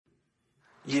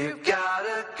You got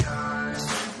a gun.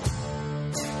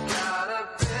 You got a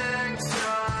big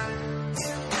gun.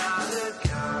 You got a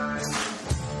gun.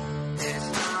 It's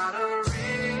not a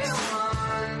real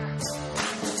one.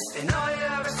 And all you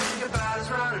ever think about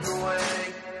is running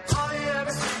away. All you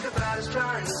ever think about is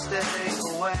trying to stay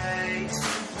away.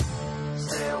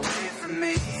 Stay away from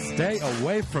me. Stay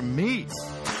away from me.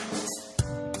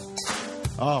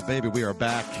 Oh, baby, we are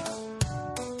back.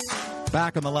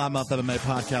 Back on the LoudMouth MMA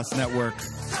Podcast Network,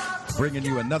 bringing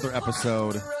you another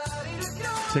episode.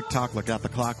 TikTok, look out the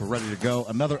clock. We're ready to go.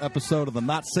 Another episode of the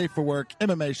Not Safe for Work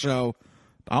MMA show.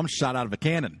 I'm shot out of a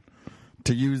cannon,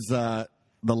 to use the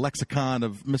lexicon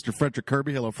of Mr. Frederick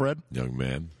Kirby. Hello, Fred. Young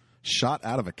man. Shot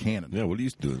out of a cannon. Yeah, what are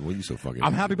you doing? What are you so fucking...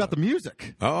 I'm happy about the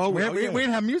music. We ain't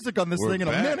have music on this thing in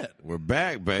a minute. We're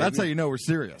back, baby. That's how you know we're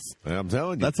serious. I'm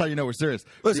telling you. That's how you know we're serious.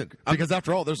 Listen, because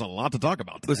after all, there's a lot to talk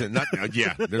about today. Listen,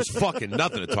 there's fucking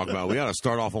nothing to talk about. We ought to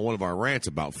start off on one of our rants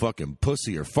about fucking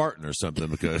pussy or farting or something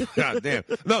because, goddamn.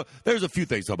 No, there's a few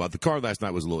things to talk about. The card last night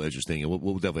was a little interesting, and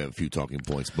we'll definitely have a few talking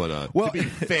points. But to be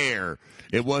fair,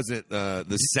 it wasn't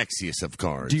the sexiest of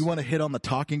cards. Do you want to hit on the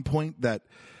talking point that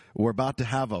we're about to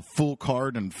have a full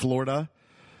card in Florida,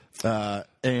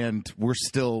 and we're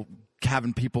still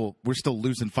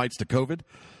losing fights to COVID?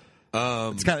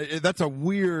 It's kind of that's a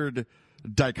weird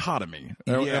dichotomy.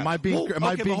 Yeah. Am I being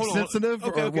sensitive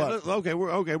or what? Okay,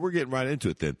 we're getting right into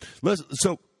it then.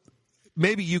 So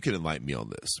maybe you can enlighten me on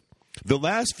this. The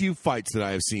last few fights that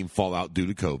I have seen fall out due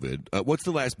to COVID. What's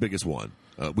the last biggest one?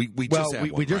 We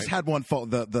just had one fall.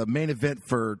 The main event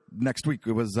for next week.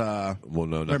 It was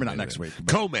maybe not next week.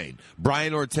 Co-main,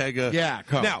 Brian Ortega. Yeah.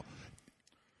 Now,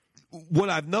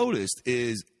 what I've noticed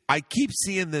is I keep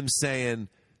seeing them saying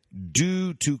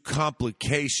due to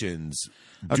complications.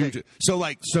 So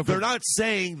they're not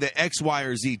saying that X, Y,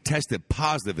 or Z tested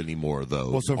positive anymore, though.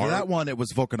 Well, so for that one, it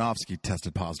was Volkanovski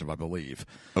tested positive, I believe.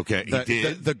 Okay, he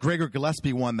did. The Gregor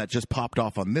Gillespie one that just popped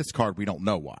off on this card, we don't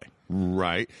know why.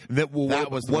 Right.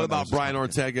 What about Brian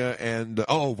Ortega and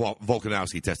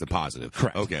Volkanovski tested positive?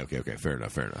 Correct. Okay. Fair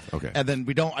enough. Okay. And then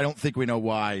I don't think we know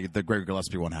why the Gregor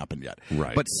Gillespie one happened yet.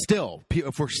 Right. But still,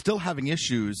 if we're still having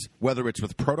issues, whether it's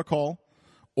with protocol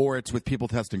or it's with people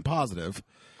testing positive,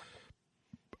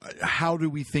 how do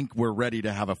we think we're ready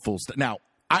to have a full Now,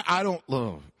 I don't.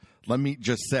 Let me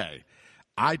just say,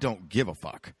 I don't give a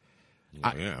fuck.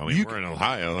 We're in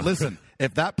Ohio. Listen,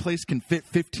 if that place can fit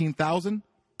 15,000,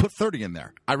 put 30 in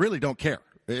there. I really don't care.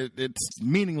 It's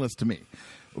meaningless to me.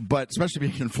 But especially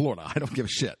being in Florida, I don't give a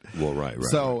shit. Well, right.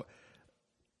 So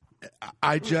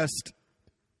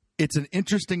it's an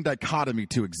interesting dichotomy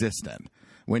to exist in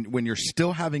when you're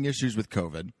still having issues with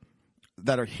COVID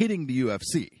that are hitting the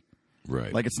UFC.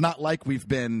 Right. Like, it's not like we've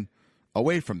been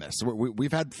away from this.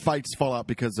 We've had fights fall out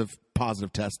because of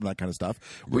positive tests and that kind of stuff.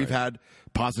 Right. We've had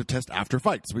positive tests after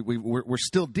fights. We're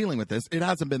still dealing with this. It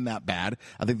hasn't been that bad.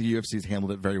 I think the UFC's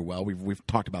handled it very well. We've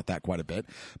talked about that quite a bit.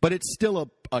 But it's still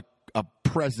a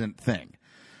present thing.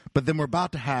 But then we're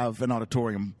about to have an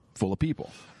auditorium full of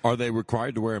people. Are they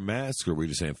required to wear a mask, or are we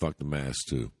just saying fuck the mask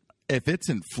too? If it's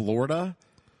in Florida,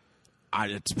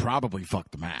 it's probably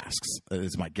fuck the masks,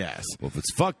 is my guess. Well, if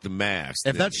it's fuck the masks.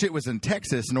 If that shit was in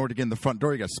Texas, in order to get in the front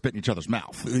door, you got to spit in each other's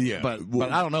mouth. Yeah. But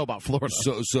I don't know about Florida.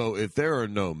 So if there are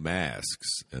no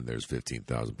masks and there's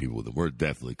 15,000 people, then we're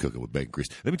definitely cooking with bacon grease.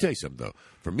 Let me tell you something, though.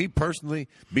 For me personally,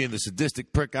 being the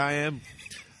sadistic prick I am,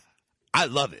 I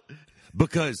love it.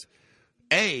 Because,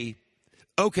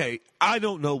 I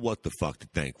don't know what the fuck to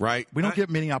think, right? We don't get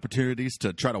many opportunities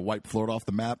to try to wipe Florida off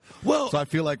the map. Well, so I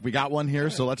feel like we got one here,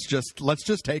 so let's just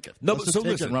take it. No, let's but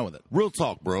take it and run with it. Real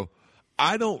talk, bro.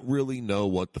 I don't really know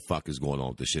what the fuck is going on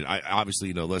with this shit. I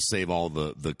obviously, let's save all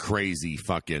the crazy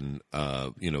fucking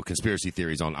conspiracy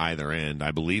theories on either end.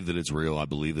 I believe that it's real. I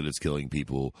believe that it's killing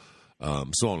people,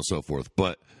 so on and so forth.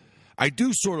 But I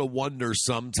do sort of wonder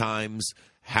sometimes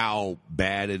how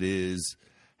bad it is,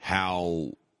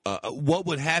 how what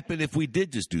would happen if we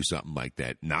did just do something like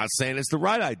that. Not saying it's the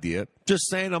right idea, just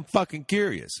saying I'm fucking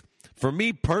curious. For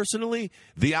me personally,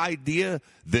 the idea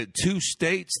that two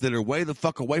states that are way the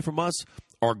fuck away from us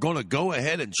are going to go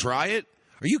ahead and try it,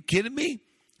 are you kidding me?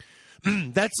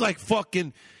 That's like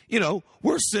fucking,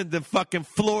 we're sending fucking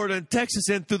Florida and Texas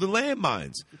in through the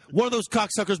landmines. One of those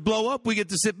cocksuckers blow up, we get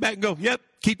to sit back and go, yep,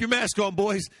 keep your mask on,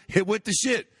 boys. It went to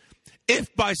shit.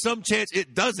 If by some chance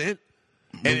it doesn't,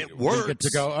 and it works. We get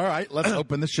to go, all right, let's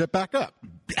open this shit back up.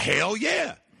 Hell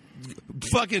yeah.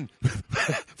 Fucking,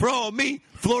 for all of me,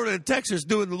 Florida and Texas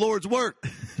doing the Lord's work.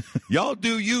 Y'all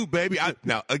do you, baby.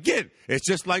 Now, again, it's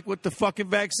just like with the fucking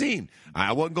vaccine.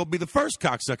 I wasn't going to be the first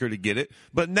cocksucker to get it,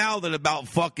 but now that about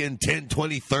fucking 10,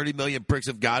 20, 30 million pricks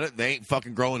have got it, they ain't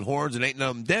fucking growing horns and ain't none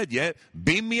of them dead yet.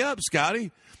 Beam me up,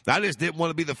 Scotty. I just didn't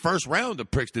want to be the first round of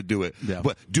pricks to do it. Yeah.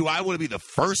 But do I want to be the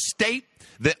first state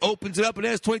that opens it up and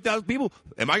has 20,000 people?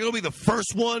 Am I going to be the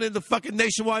first one in the fucking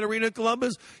Nationwide Arena in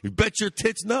Columbus? You bet your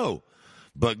tits no.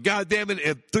 But goddamn it,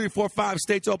 if 3, 4, 5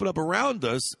 states open up around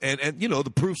us, and you know,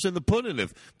 the proof's in the pudding.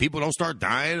 If people don't start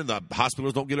dying and the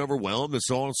hospitals don't get overwhelmed and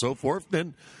so on and so forth,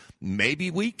 then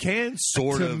maybe we can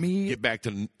sort of get back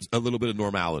to a little bit of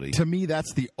normality. To me,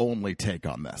 that's the only take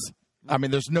on this. I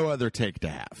mean, there's no other take to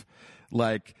have.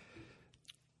 Like,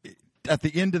 at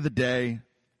the end of the day,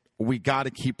 we got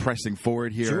to keep pressing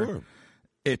forward here.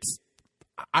 Sure.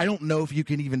 I don't know if you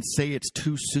can even say it's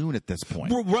too soon at this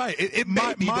point. Well, right. It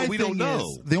may be, but we don't know.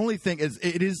 The only thing is,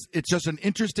 it's just an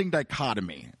interesting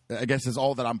dichotomy, I guess, is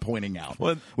all that I'm pointing out.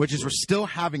 Which is we're still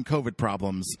having COVID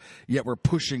problems, yet we're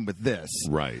pushing with this.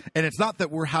 Right. And it's not that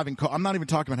we're having I'm not even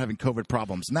talking about having COVID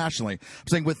problems nationally. I'm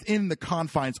saying within the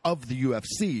confines of the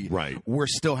UFC, right, we're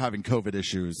still having COVID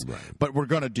issues, right, but we're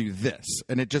going to do this.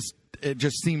 And it just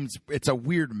seems it's a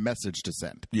weird message to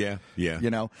send. Yeah.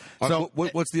 You know? So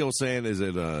what's the old saying? Is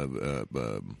it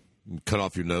cut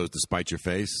off your nose to spite your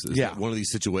face? Is that one of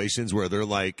these situations where they're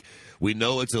like, we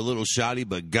know it's a little shoddy,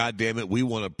 but goddamn it, we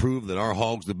want to prove that our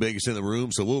hog's the biggest in the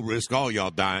room, so we'll risk all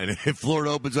y'all dying. If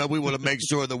Florida opens up, we want to make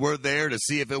sure that we're there to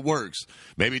see if it works.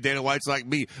 Maybe Dana White's like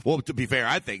me. Well, to be fair,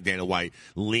 I think Dana White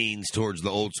leans towards the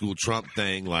old school Trump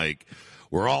thing, like,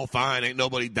 we're all fine. Ain't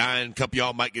nobody dying. A couple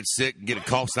y'all might get sick and get a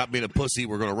cough. Stop being a pussy.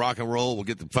 We're going to rock and roll. We'll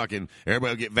get the fucking,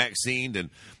 everybody will get vaccinated. And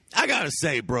I got to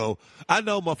say, bro, I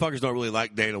know motherfuckers don't really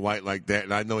like Dana White like that.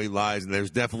 And I know he lies. And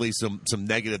there's definitely some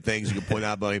negative things you can point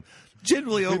out about him.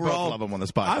 Generally, overall, both love him on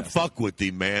this podcast. I fuck with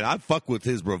him, man. I fuck with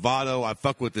his bravado. I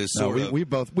fuck with his sort of. We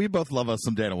both love us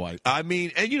some Dana White. I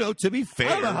mean, and you know, to be fair.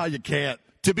 I don't know how you can't.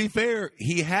 To be fair,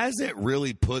 he hasn't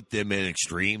really put them in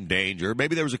extreme danger.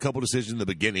 Maybe there was a couple decisions in the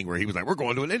beginning where he was like, we're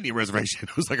going to an Indian reservation.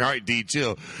 It was like, all right, D,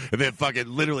 chill. And then fucking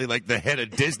literally like the head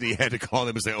of Disney had to call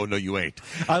him and say, oh, no, you ain't.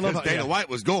 I love how Dana White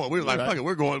was going. We were like, fuck it,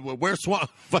 we're going. Where's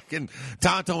fucking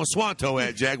Tonto and Swanto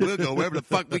at, Jack? We'll go wherever the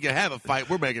fuck we can have a fight.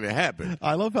 We're making it happen.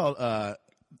 I love how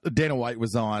Dana White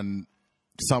was on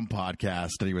some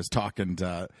podcast and he was talking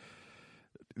to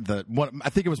I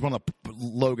think it was one of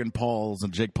Logan Paul's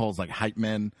and Jake Paul's like hype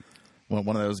men, one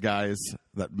of those guys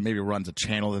that maybe runs a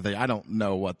channel that I don't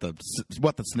know what the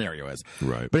scenario is.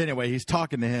 Right. But anyway, he's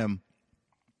talking to him.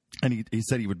 And he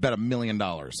said he would bet $1 million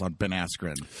on Ben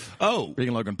Askren. Oh,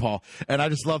 being Logan Paul, and I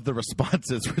just love the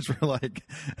responses, which were like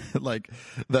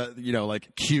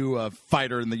cue a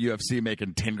fighter in the UFC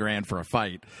making $10,000 for a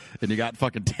fight, and you got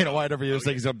fucking Dana White over here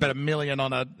saying he's gonna bet $1 million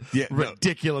on a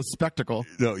ridiculous spectacle.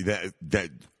 No, that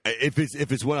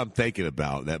if it's what I'm thinking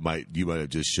about, you might have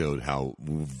just showed how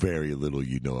very little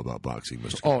you know about boxing,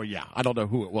 Mr. Oh yeah, I don't know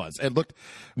who it was. It looked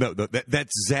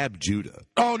that's Zab Judah.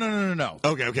 Oh no.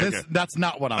 Okay. That's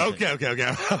not what I'm. Okay.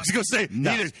 I was gonna say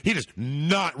he does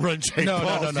not run Jake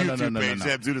Paul's YouTube page. No.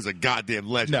 Zab Judah's a goddamn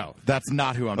legend. No, that's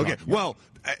not who I'm. Okay, talking well,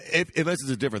 unless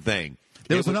it's a different thing.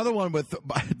 There was another one with.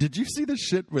 Did you see this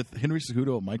shit with Henry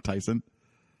Cejudo and Mike Tyson?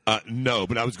 No,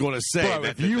 but I was going to say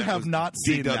if you have not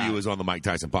seen that. DW was on the Mike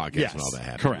Tyson podcast when all that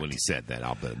happened. Correct. When he said that,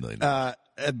 I'll bet $1 million.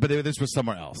 But this was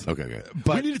somewhere else. Okay.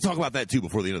 But we need to talk about that too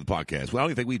before the end of the podcast. Well, I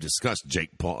don't even think we've discussed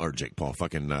Jake Paul.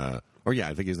 Fucking. I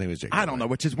think his name is Jake. I don't know,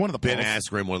 which is one of the Ben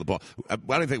Askren, one of the Paul. I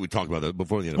don't think we talked about that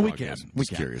before the end of the podcast. I'm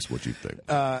curious what you think.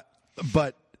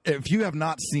 But if you have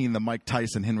not seen the Mike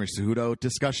Tyson Henry Cejudo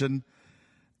discussion,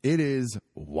 it is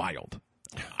wild.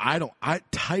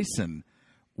 Tyson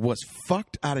was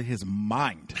fucked out of his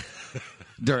mind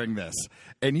during this.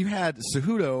 And you had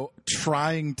Cejudo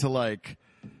trying to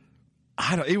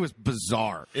it was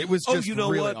bizarre. It was just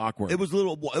really awkward. It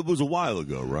was a while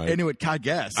ago, right? And I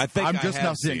guess. I'm just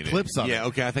now seeing clips of it. Yeah,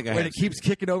 okay, I think I have. And it keeps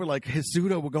kicking over, like his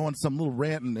Cejudo will go on some little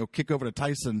rant and he'll kick over to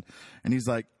Tyson and he's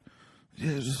like,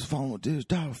 yeah, just follow this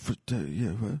down for Yeah.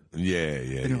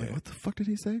 And you're like, what the fuck did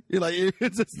he say? You're like,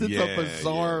 it's a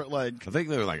bizarre like. I think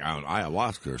they were like on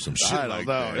ayahuasca or some shit. I don't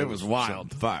know. It was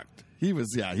wild. Fucked. He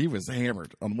was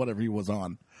hammered on whatever he was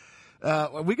on.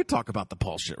 We could talk about the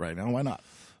Paul shit right now. Why not?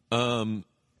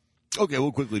 Okay,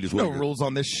 we'll quickly just No rules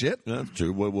on this shit. That's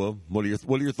true. Well, what are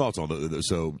your thoughts on the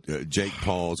so Jake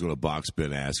Paul is going to box Ben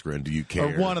Askren? Do you care?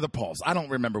 Or one of the Pauls. I don't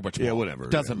remember which. Yeah, Paul. whatever.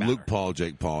 Doesn't matter. Luke Paul,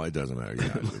 Jake Paul. It doesn't matter.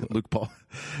 Yeah. Luke Paul.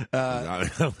 I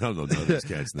don't know none of these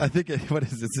cats' names. I think what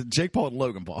is it? It's Jake Paul and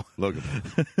Logan Paul. Logan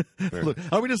Paul. Look,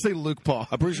 I'm going to say Luke Paul.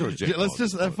 I'm pretty sure it's Jake Let's Paul.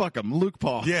 just fuck him. Luke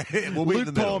Paul. Yeah, we'll be in the Luke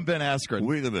middle. Paul and Ben Askren.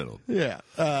 We're in the middle. Yeah,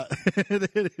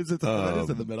 it is in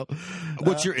the middle.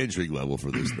 What's your intrigue level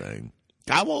for this thing?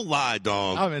 I won't lie,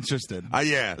 dog. I'm interested.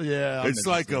 Yeah. Yeah, I'm it's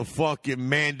like a fucking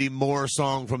Mandy Moore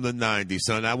song from the 90s,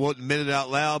 son. I won't admit it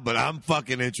out loud, but I'm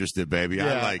fucking interested, baby.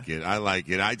 Yeah. I like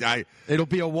it. It'll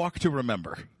be a walk to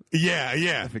remember.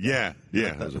 Yeah.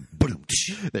 There's a boom.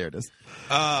 There it is.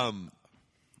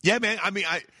 Yeah, man. I mean,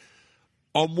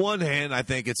 on one hand, I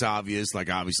think it's obvious,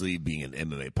 like obviously being an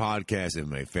MMA podcast,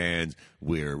 MMA fans,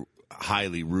 we're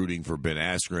highly rooting for Ben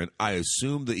Askren. I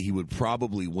assume that he would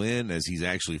probably win, as he's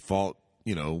actually fought,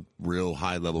 real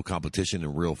high level competition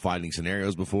and real fighting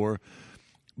scenarios before.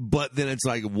 But then it's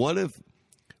like, what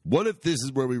if this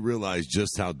is where we realize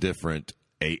just how different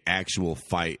a actual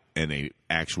fight and a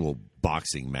actual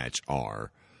boxing match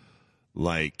are?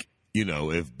 Like,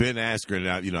 if Ben Askren,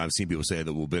 I've seen people say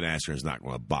that, well, Ben Askren's not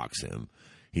going to box him.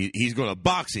 He's going to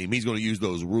box him. He's going to use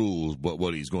those rules, but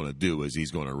what he's going to do is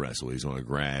he's going to wrestle. He's going to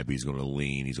grab. He's going to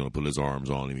lean. He's going to put his arms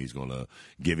on him. He's going to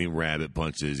give him rabbit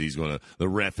punches. The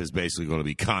ref is basically going to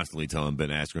be constantly telling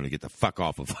Ben Askren to get the fuck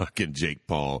off of fucking Jake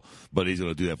Paul, but he's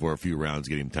going to do that for a few rounds,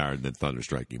 get him tired, and then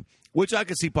thunderstrike him, which I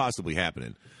could see possibly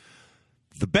happening.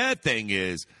 The bad thing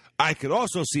is, I could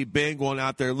also see Ben going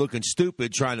out there looking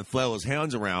stupid, trying to flail his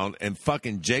hands around, and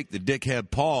fucking Jake the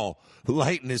dickhead Paul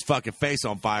lighting his fucking face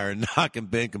on fire and knocking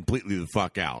Ben completely the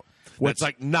fuck out. That's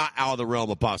like not out of the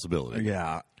realm of possibility.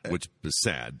 Yeah. Which is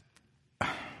sad.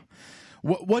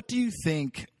 What do you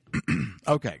think?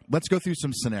 Okay, let's go through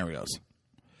some scenarios.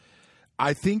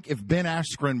 I think if Ben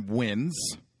Askren wins,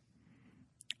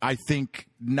 I think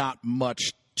not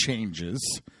much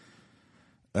changes.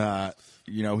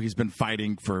 He's been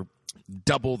fighting for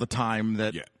double the time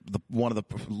that one of the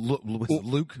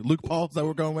Luke Paul that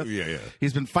we're going with. Yeah.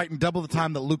 He's been fighting double the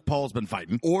time that Luke Paul's been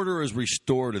fighting. Order is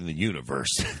restored in the universe.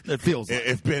 It feels like.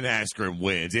 If Ben Askren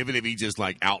wins, even if he just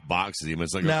like outboxes him,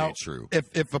 it's like, now, okay, true.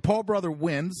 If a Paul brother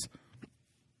wins,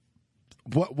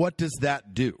 what does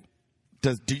that do?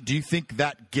 Do you think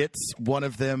that gets one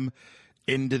of them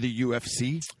into the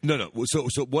UFC? No. So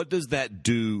what does that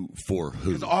do for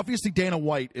who? Because obviously Dana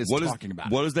White is talking about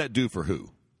it. What does that do for who?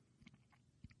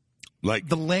 Like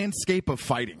the landscape of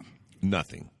fighting.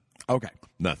 Nothing. Okay.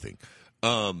 Nothing.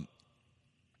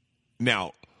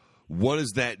 Now, what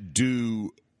does that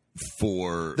do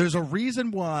for... There's a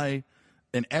reason why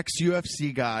an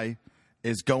ex-UFC guy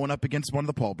is going up against one of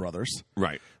the Paul brothers.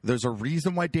 Right. There's a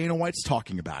reason why Dana White's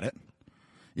talking about it.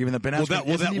 Even though Ben Askren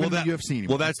isn't even in the UFC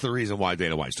anymore. Well, that's the reason why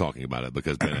Dana White's talking about it,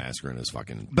 because Ben Askren is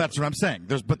fucking... That's what I'm saying.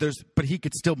 But he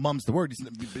could still mums the word.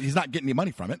 He's not getting any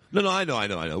money from it. No, I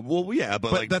know. Well, yeah,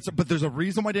 but there's a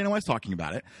reason why Dana White's talking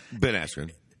about it. Ben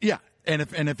Askren. Yeah, and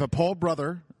if a Paul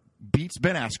brother beats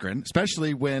Ben Askren,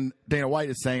 especially when Dana White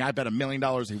is saying, "I bet $1 million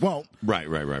he won't." Right.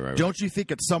 Don't you think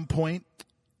at some point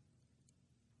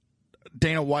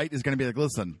Dana White is going to be like,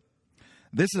 "Listen,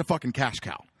 this is a fucking cash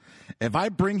cow. If I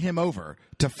bring him over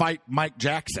to fight Mike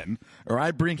Jackson, or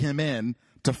I bring him in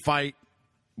to fight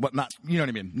you know what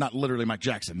I mean? Not literally Mike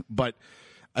Jackson, but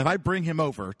if I bring him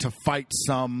over to fight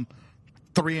some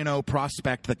 3-0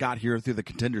 prospect that got here through the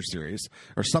Contender Series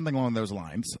or something along those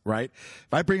lines, right?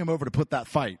 If I bring him over to put that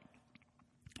fight,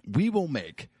 we will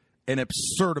make an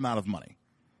absurd amount of money."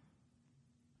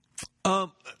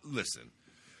 Listen,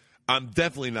 I'm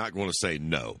definitely not going to say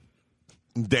no.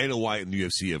 Dana White and the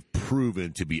UFC have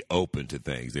proven to be open to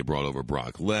things. They brought over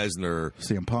Brock Lesnar.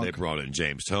 CM Punk. They brought in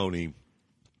James Toney.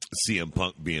 CM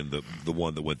Punk being the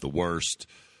one that went the worst.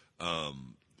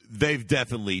 They've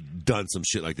definitely done some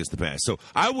shit like this in the past. So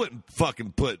I wouldn't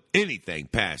fucking put anything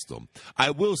past them.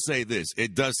 I will say this.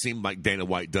 It does seem like Dana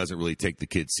White doesn't really take the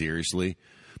kid seriously.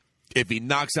 If he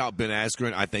knocks out Ben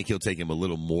Askren, I think he'll take him a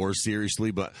little more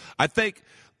seriously. But I think...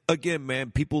 Again,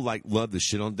 man, people love the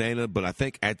shit on Dana, but I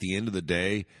think at the end of the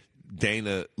day,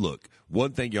 Dana, look,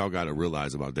 one thing y'all got to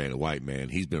realize about Dana White, man,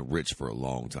 he's been rich for a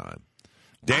long time.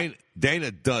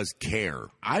 Dana does care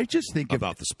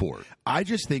about the sport. I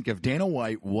just think if Dana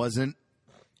White wasn't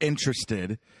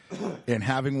interested in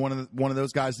having one of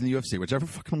those guys in the UFC, whichever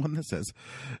fucking one this is,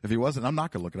 if he wasn't, I'm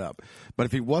not going to look it up. But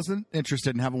if he wasn't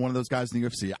interested in having one of those guys in the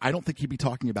UFC, I don't think he'd be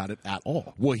talking about it at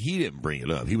all. Well, he didn't bring it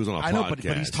up. He was on a podcast. I know,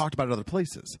 but he's talked about it other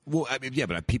places. Well, I mean, yeah,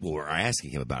 but people were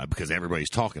asking him about it because everybody's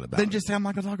talking about it. Then just say, I'm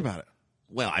not going to talk about it.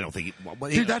 Well, I don't think.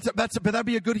 Dude, but that'd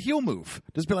be a good heel move.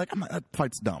 Just be like, that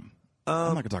fight's dumb.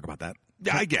 I'm not gonna talk about that.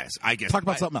 Yeah, I guess. Talk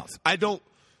about something else. I don't.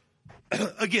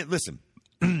 Again, listen.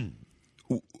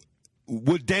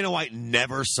 Would Dana White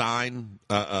never sign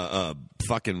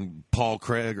fucking Paul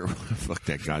Craig or fuck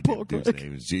that goddamn dude's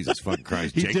name? Jesus fucking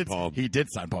Christ, Jake Paul. He did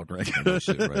sign Paul Craig. No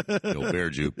shit, right? No bear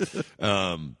Jew.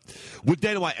 Would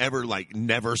Dana White ever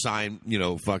never sign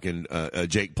fucking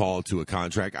Jake Paul to a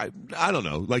contract? I don't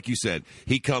know. Like you said,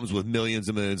 he comes with millions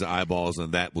and millions of eyeballs,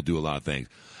 and that will do a lot of things.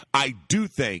 I do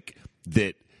think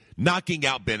that knocking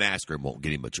out Ben Askren won't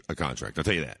get him a contract. I'll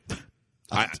tell you that.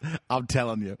 I'm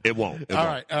telling you, it won't. All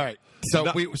right.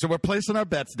 So we're placing our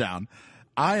bets down.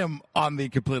 I am on the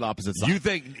complete opposite side. You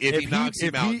think if he knocks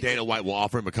him out, Dana White will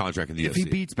offer him a contract in the UFC? If he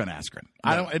beats Ben Askren,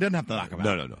 it doesn't have to knock him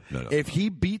out. No. If he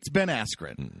beats Ben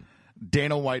Askren,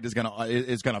 Dana White is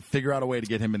gonna figure out a way to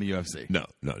get him in the UFC. No.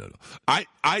 No.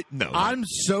 I'm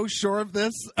so sure of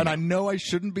this, and I know I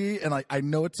shouldn't be, and I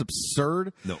know it's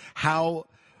absurd. No. How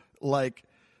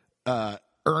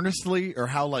earnestly or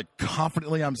how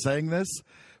confidently I'm saying this,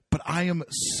 but I am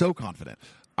so confident.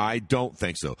 I don't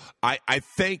think so. I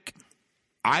think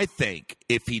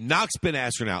if he knocks Ben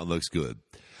Askren out and looks good,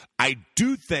 I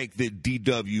do think that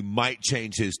DW might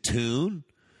change his tune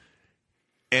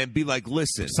and be like,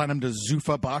 listen, sign him to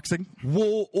Zuffa Boxing.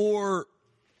 Well, or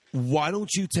why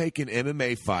don't you take an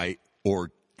MMA fight or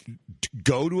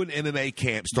go to an MMA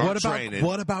camp, start training?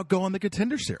 What about going the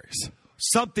Contender Series?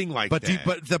 Something like that.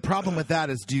 But the problem with that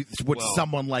is, would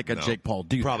someone like a Jake Paul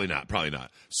do Probably that? Probably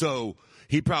not. So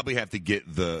he'd probably have to get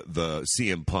the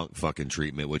CM Punk fucking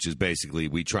treatment, which is basically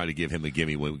we try to give him a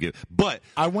gimme when we give. But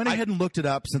I went ahead and looked it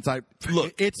up since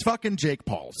it's fucking Jake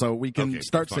Paul, so we can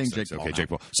start saying Jake Paul. Okay, Jake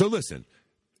Paul. So listen,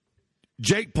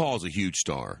 Jake Paul's a huge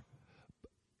star.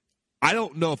 I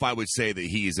don't know if I would say that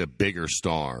he is a bigger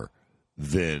star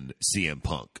than CM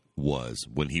Punk was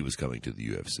when he was coming to the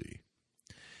UFC.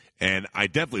 And I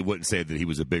definitely wouldn't say that he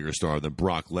was a bigger star than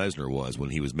Brock Lesnar was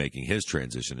when he was making his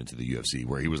transition into the UFC,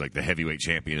 where he was like the heavyweight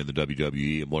champion in the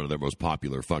WWE and one of their most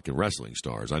popular fucking wrestling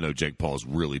stars. I know Jake Paul's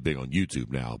really big on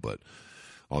YouTube now, but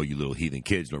all you little heathen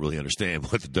kids don't really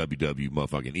understand what the WWE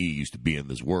motherfucking E used to be in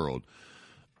this world.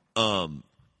 And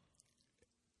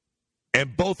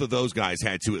both of those guys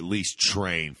had to at least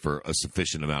train for a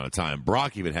sufficient amount of time.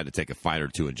 Brock even had to take a fight or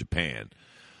two in Japan.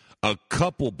 A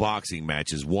couple boxing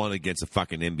matches, one against a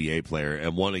fucking NBA player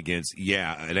and one against,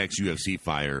 an ex-UFC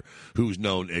fighter who's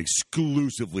known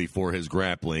exclusively for his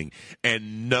grappling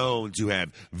and known to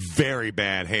have very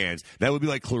bad hands. That would be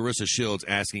like Clarissa Shields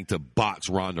asking to box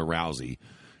Ronda Rousey.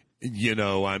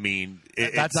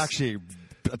 That's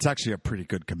actually a pretty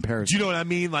good comparison. Do you know what I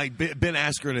mean? Like, Ben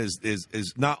Askren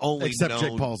is not only Except known...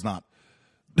 Jake Paul's not.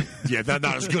 Yeah, not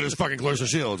as good as fucking Clarissa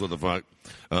Shields. What the fuck?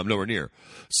 Nowhere near.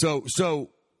 So...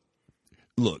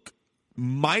 Look,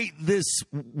 might this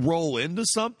roll into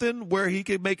something where he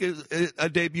could make a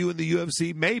debut in the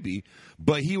UFC? Maybe,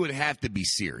 but he would have to be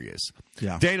serious.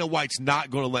 Yeah. Dana White's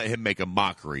not going to let him make a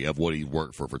mockery of what he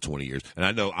worked for 20 years. And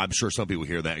I'm sure some people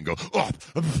hear that and go,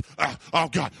 oh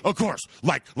God, of course,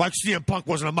 like CM Punk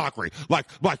wasn't a mockery, like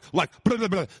blah, blah,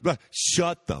 blah, blah.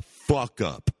 Shut the fuck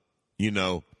up.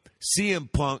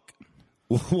 CM Punk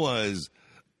was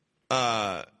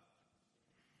a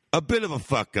bit of a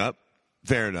fuck up.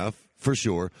 Fair enough, for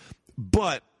sure.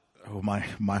 But my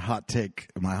hot take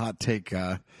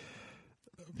thing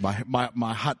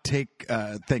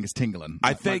is tingling.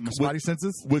 I think my spidey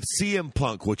senses with CM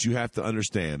Punk, what you have to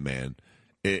understand, man,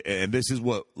 and this is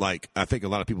what I think a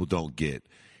lot of people don't get.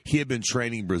 He had been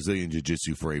training Brazilian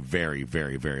Jiu-Jitsu for a very,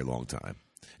 very, very long time,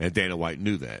 and Dana White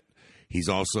knew that. He's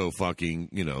also fucking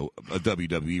a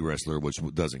WWE wrestler, which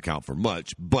doesn't count for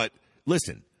much. But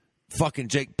listen, fucking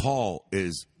Jake Paul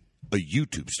is a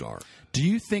YouTube star. Do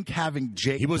you think having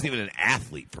Jake... He wasn't even an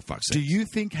athlete, for fuck's sake. Do you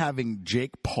think having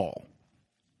Jake Paul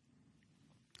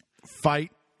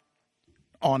fight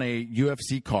on a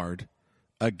UFC card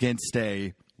against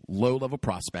a low-level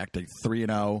prospect, a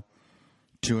 3-0,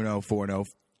 2-0, 4-0,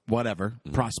 whatever,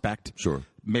 prospect... Sure.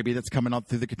 Maybe that's coming up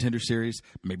through the Contender Series.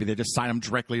 Maybe they just sign him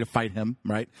directly to fight him,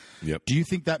 right? Yep. Do you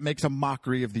think that makes a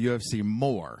mockery of the UFC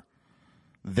more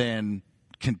than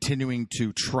continuing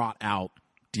to trot out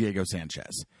Diego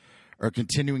Sanchez, or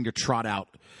continuing to trot out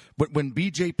when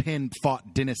BJ Penn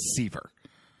fought Dennis Seaver?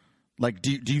 Like,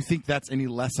 do you think that's any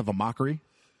less of a mockery?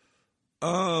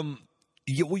 Yeah.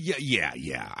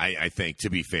 I think, to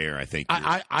be fair, I think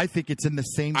I think it's in the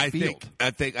same field.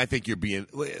 I think you're being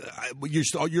a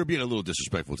little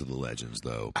disrespectful to the legends,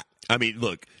 though. I mean,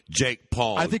 look, Jake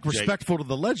Paul. I think respectful to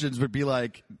the legends would be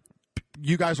like,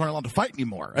 you guys aren't allowed to fight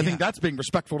anymore. I think that's being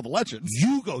respectful to the legends.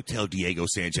 You go tell Diego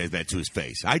Sanchez that to his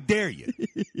face. I dare you.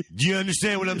 Do you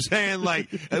understand what I'm saying? Like,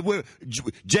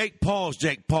 Jake Paul's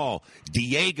Jake Paul.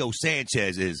 Diego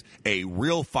Sanchez is a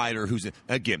real fighter who's,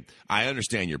 again, I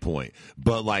understand your point,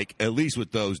 but like, at least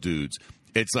with those dudes,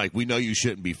 it's like, we know you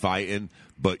shouldn't be fighting,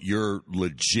 but you're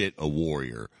legit a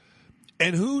warrior.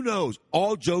 And who knows,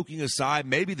 all joking aside,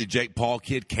 maybe the Jake Paul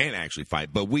kid can actually fight.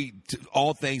 But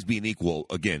all things being equal,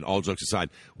 again, all jokes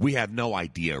aside, we have no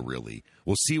idea really.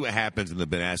 We'll see what happens in the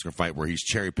Ben Askren fight where he's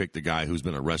cherry-picked a guy who's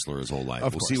been a wrestler his whole life.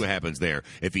 We'll see what happens there.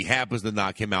 If he happens to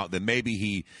knock him out, then maybe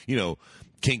he,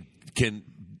 can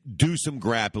do some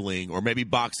grappling or maybe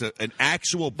box an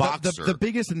actual boxer. The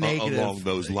biggest negative along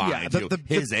those lines.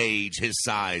 His age, his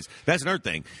size. That's another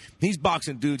thing. He's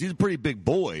boxing dudes. He's a pretty big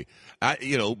boy. Ben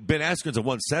Askren's a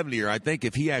 170er. I think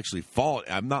if he actually fought,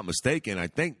 I'm not mistaken, I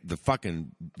think the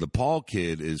Paul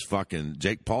kid is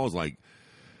Jake Paul's like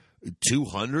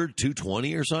 200,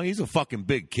 220 or something. He's a fucking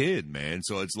big kid, man.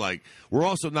 So it's like we're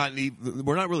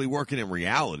not really working in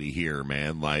reality here,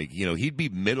 man. Like, he'd be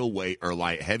middleweight or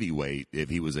light heavyweight if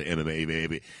he was an MMA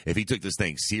baby, if he took this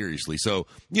thing seriously. So,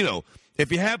 if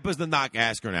he happens to knock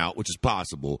Askren out, which is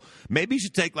possible, maybe he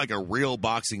should take like a real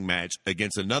boxing match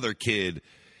against another kid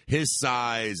his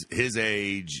size, his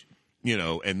age,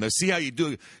 and let's see how you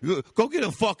do it. Go get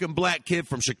a fucking black kid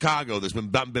from Chicago that's been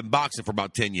boxing for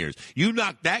about 10 years. You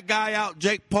knock that guy out,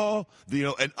 Jake Paul,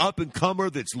 an up-and-comer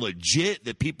that's legit,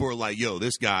 that people are like, yo,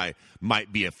 this guy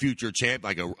might be a future champ,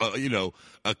 like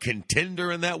a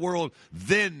contender in that world,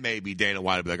 then maybe Dana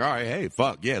White would be like, all right, hey,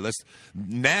 fuck, yeah,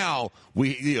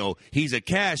 he's a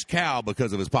cash cow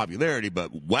because of his popularity,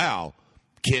 but wow,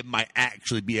 kid might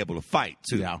actually be able to fight,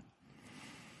 too. Yeah.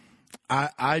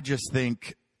 I just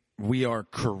think we are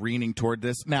careening toward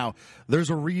this. Now, there's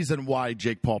a reason why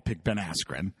Jake Paul picked Ben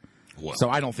Askren. Well, so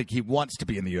I don't think he wants to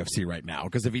be in the UFC right now,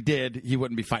 because if he did, he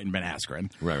wouldn't be fighting Ben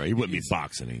Askren. Right. He wouldn't be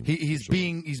boxing. He's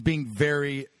being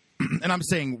very, and I'm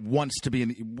saying want to be in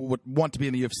the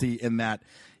UFC in that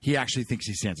he actually thinks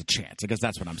he stands a chance. I guess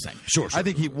that's what I'm saying. Sure. I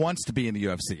think he wants to be in the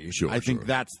UFC. Sure. I think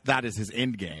that is his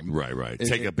end game. Right.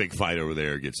 Take a big fight over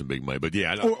there, get some big money. But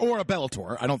yeah, or a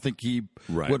Bellator. I don't think he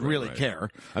would really care.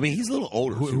 I mean, he's a little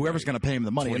older. Whoever's going to pay him the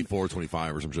money, 24,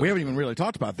 25 or something. We haven't even really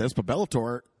talked about this, but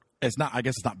Bellator is not. I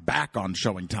guess it's not back on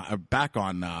Showing Time. Back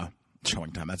on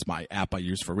Showing Time. That's my app I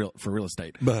use for real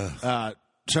estate.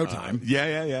 Showtime.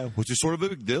 Yeah. Which is sort of a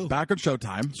big deal. Back on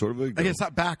Showtime. Sort of a big deal. I guess it's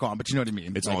not back on, but you know what I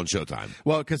mean. It's on Showtime.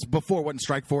 Well, because before, wasn't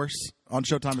Strikeforce on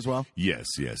Showtime as well? Yes.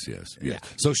 Yeah.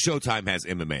 So Showtime has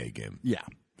MMA again.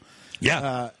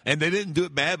 Yeah. And they didn't do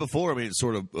it bad before. I mean, it's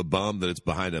sort of a bum that it's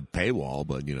behind a paywall,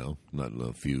 but, not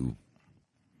a few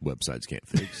websites can't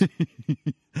fix.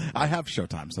 I have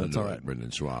Showtime, so it's all right. Brendan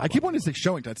Schwab. I keep wanting to say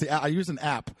Showing Time. See, I use an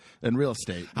app in real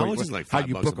estate. How much is it, like $5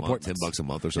 you book a month, $10 a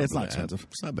month or something? It's not expensive.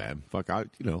 It's not bad. Fuck,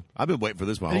 I've been waiting for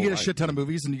this my whole life. You get life. a shit ton of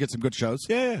movies and you get some good shows.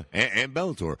 Yeah. And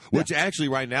Bellator, which actually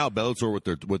right now Bellator with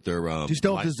their do you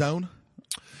still have the Zone?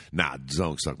 Nah,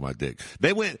 Zone sucked my dick.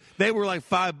 They were like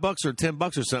 $5 or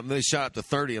 $10 or something. They shot up to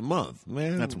 $30 a month.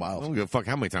 Man, that's wild. I don't give a fuck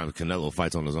how many times Canelo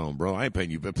fights on his own, bro. I ain't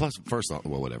paying you. But plus, first off,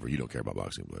 well, whatever. You don't care about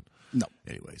boxing, but no.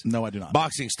 Anyways, no, I do not.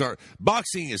 Boxing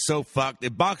is so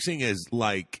fucked. Boxing is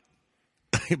like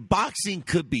boxing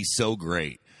could be so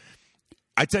great.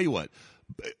 I tell you what,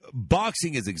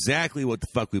 boxing is exactly what the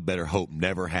fuck we better hope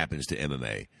never happens to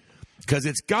MMA. Because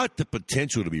it's got the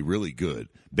potential to be really good.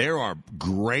 There are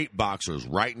great boxers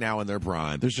right now in their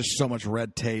prime. There's just so much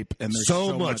red tape and there's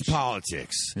so much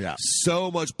politics. Yeah. So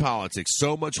much politics.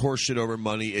 So much horseshit over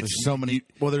money. There's so many.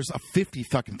 Well, there's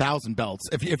 50,000 belts.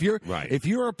 If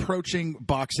you're approaching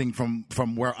boxing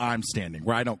from where I'm standing,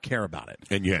 where I don't care about it,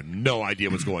 and you have no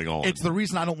idea what's going on. It's the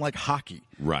reason I don't like hockey.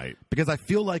 Right. Because I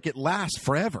feel like it lasts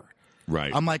forever.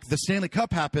 Right. I'm like, the Stanley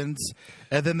Cup happens,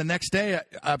 and then the next day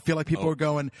I feel like people are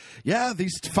going, yeah,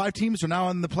 these 5 teams are now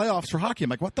in the playoffs for hockey. I'm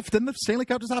like, what didn't the Stanley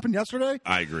Cup just happen yesterday?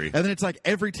 I agree. And then it's like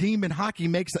every team in hockey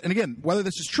makes it. And again, whether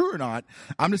this is true or not,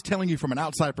 I'm just telling you from an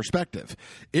outside perspective.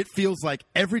 It feels like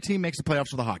every team makes the playoffs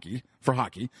for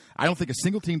hockey. I don't think a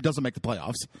single team doesn't make the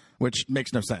playoffs, which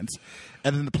makes no sense.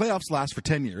 And then the playoffs last for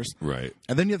 10 years. Right.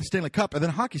 And then you have the Stanley Cup, and then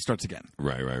hockey starts again.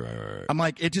 Right. I'm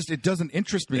like, it doesn't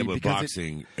interest me. And with because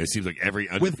boxing, it seems like every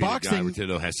undefeated guy with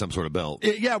Tito has some sort of belt.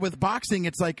 With boxing,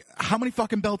 it's like, how many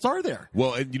fucking belts are there?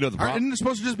 Well, and the problem. Isn't it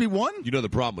supposed to just be one? The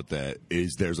problem with that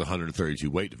is there's 132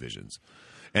 weight divisions.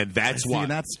 And that's why.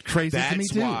 And that's crazy to me,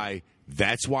 too.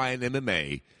 That's why in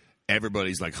MMA,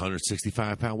 everybody's like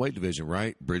 165-pound weight division,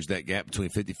 right? Bridge that gap between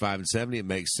 55 and 70. It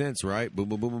makes sense, right? Boom,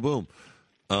 boom, boom, boom,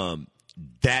 boom.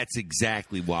 That's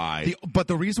exactly why. But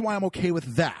the reason why I'm okay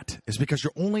with that is because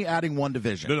you're only adding one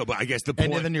division. No, but I guess the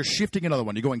point. And then you're shifting another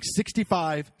one. You're going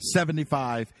 65,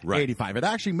 75, Right. 85. It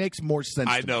actually makes more sense.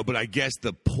 I to know, me. but I guess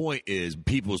the point is,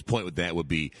 people's point with that would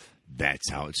be, that's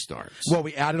how it starts. Well,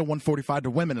 we added a 145 to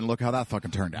women, and look how that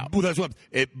fucking turned out. Well, that's what.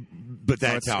 But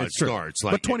that's how it true. starts.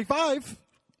 But 25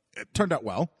 turned out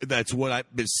well. That's what I.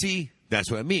 But see,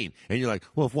 that's what I mean. And you're like,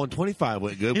 well, if 125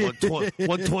 went good,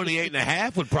 128 and a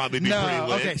half would probably be pretty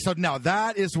lit. Okay, so now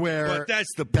that is where. But that's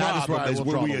the that problem, is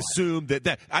where we assume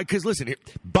that because listen here,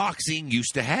 boxing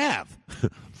used to have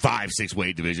 5-6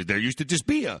 weight divisions. There used to just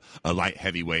be a light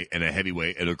heavyweight and a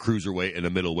heavyweight and a cruiserweight and a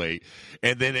middleweight,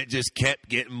 and then it just kept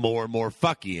getting more and more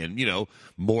fucky. And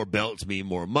more belts mean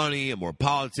more money and more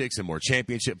politics and more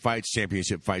championship fights.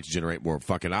 Championship fights generate more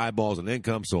fucking eyeballs and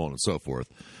income, so on and so forth.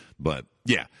 But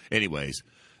yeah, anyways,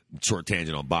 short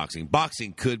tangent on boxing.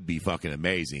 Boxing could be fucking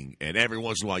amazing, and every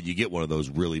once in a while you get one of those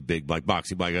really big, like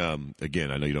boxing. Like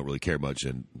again, I know you don't really care much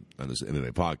on this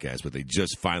MMA podcast, but they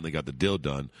just finally got the deal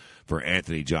done for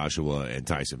Anthony Joshua and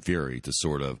Tyson Fury to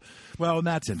sort of, well, and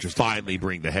that's interesting. Finally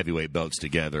bring the heavyweight belts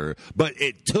together, but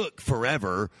it took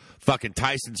forever. Fucking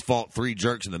Tyson's fought 3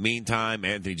 jerks in the meantime.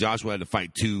 Anthony Joshua had to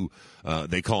fight 2.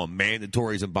 They call them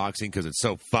mandatories in boxing because it's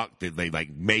so fucked that they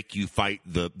like make you fight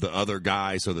the other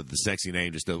guy so that the sexy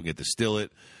name just doesn't get to steal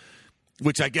it.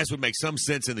 Which I guess would make some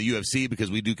sense in the UFC because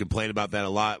we do complain about that a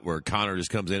lot, where Conor just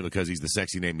comes in because he's the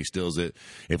sexy name, he steals it.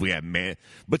 If we have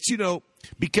but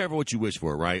be careful what you wish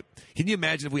for, right? Can you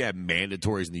imagine if we had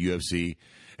mandatories in the UFC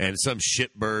and some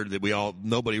shitbird that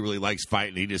nobody really likes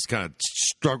fighting, he just kind of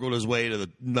struggled his way to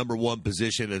the number 1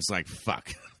 position, and it's like,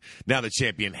 fuck. Now the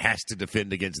champion has to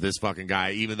defend against this fucking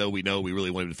guy, even though we know we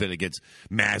really want him to defend against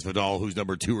Masvidal, who's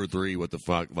number 2 or 3. What the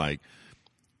fuck? Like,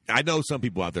 I know some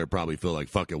people out there probably feel like,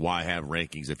 fuck it, why have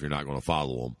rankings if you're not going to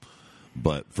follow them?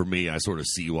 But for me, I sort of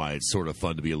see why it's sort of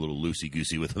fun to be a little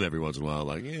loosey-goosey with them every once in a while.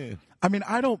 Like, yeah. I mean,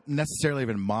 I don't necessarily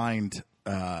even mind,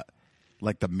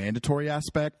 like, the mandatory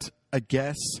aspect, I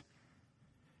guess.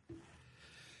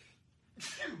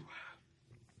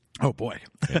 Oh, boy.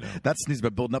 That sneeze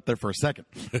been building up there for a second.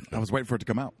 I was waiting for it to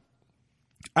come out.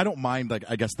 I don't mind, like,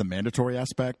 I guess the mandatory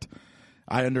aspect.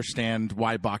 I understand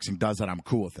why boxing does that. I'm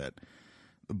cool with it.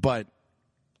 But,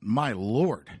 my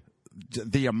Lord,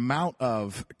 the amount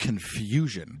of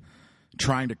confusion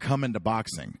trying to come into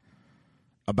boxing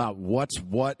about what's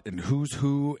what and who's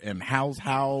who and how's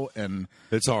how, and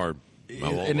it's hard.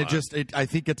 I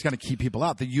think it's going to keep people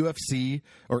out. The UFC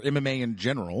or MMA in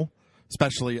general,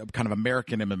 especially kind of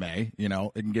American MMA,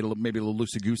 it can get maybe a little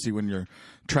loosey-goosey when you're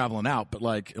traveling out, but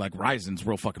like Ryzen's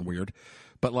real fucking weird.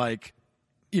 But like,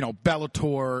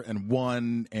 Bellator and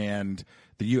ONE and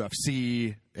the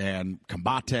UFC and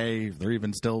Combate, they're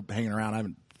even still hanging around. I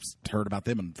haven't heard about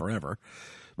them in forever.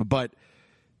 But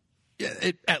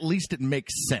at least it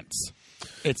makes sense.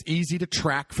 It's easy to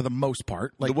track for the most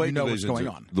part. Like, what's going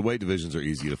on. The weight divisions are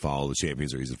easy to follow. The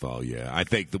champions are easy to follow, yeah. I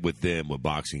think that with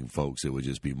boxing folks, it would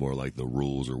just be more like the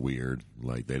rules are weird.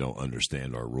 Like, they don't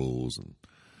understand our rules.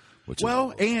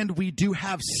 And we do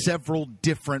have several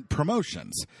different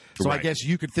promotions. So right. I guess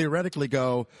you could theoretically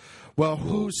go, well,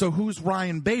 who's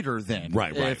Ryan Bader then?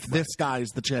 Right. If this guy's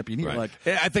the champion here, right.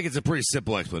 I think it's a pretty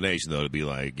simple explanation, though, to be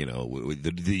like, the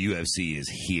UFC is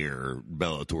here,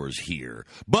 Bellator is here.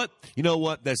 But you know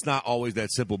what? That's not always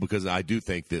that simple, because I do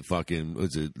think that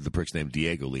the prick's name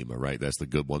Diego Lima, right? That's the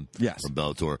good one. Yes. From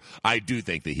Bellator. I do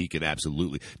think that he could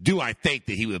absolutely. Do I think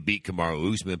that he would beat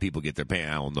Kamaru Usman? People get their pay.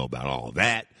 I don't know about all of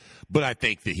that. But I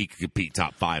think that he could compete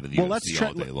top 5 in the UFC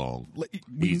all day long.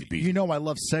 Easy peasy. I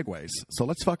love segues, so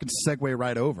let's fucking segue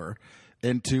right over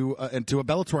into a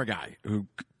Bellator guy who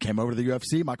came over to the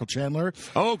UFC, Michael Chandler.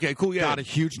 Oh, okay, cool, yeah. Got a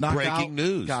huge knockout. Breaking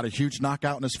news. Got a huge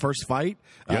knockout in his first fight.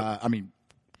 Yep.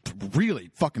 Really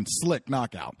fucking slick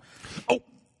knockout.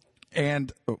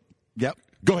 Yep.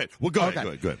 Go ahead. Well, go okay.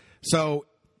 ahead. So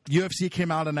UFC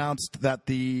came out and announced that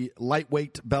the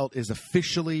lightweight belt is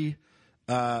officially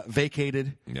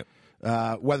vacated. Yep.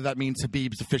 Whether that means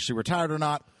Khabib's officially retired or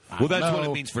not, well, that's what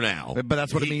it means for now. But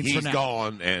that's what it means for now. He's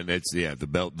gone, and it's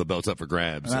the belt's up for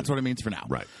grabs. And that's what it means for now.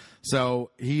 Right. So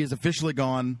he is officially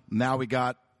gone. Now we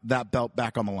got that belt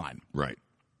back on the line. Right.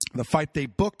 The fight they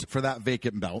booked for that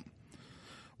vacant belt,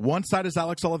 one side is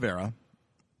Charles Oliveira.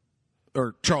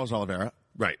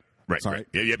 Right. Sorry.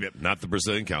 Right. Yep. Not the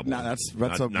Brazilian cowboy. No,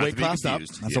 that's a weight class up.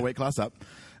 That's a weight class up.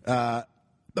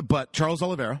 But Charles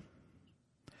Oliveira,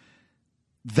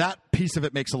 that piece of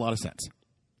it makes a lot of sense.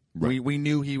 Right. We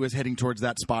knew he was heading towards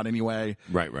that spot anyway.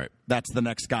 Right. That's the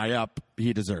next guy up.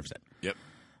 He deserves it. Yep.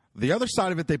 The other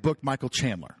side of it, they booked Michael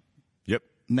Chandler. Yep.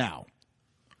 Now,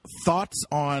 thoughts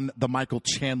on the Michael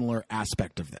Chandler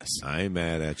aspect of this? I ain't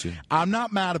mad at you. I'm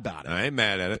not mad about it. I ain't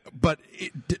mad at it. But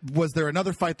was there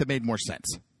another fight that made more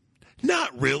sense?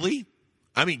 Not really.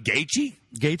 I mean, Gaethje?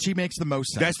 Gaethje makes the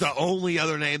most sense. That's the only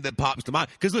other name that pops to mind.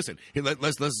 Because listen,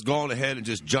 let's go on ahead and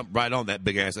just jump right on that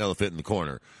big-ass elephant in the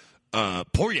corner.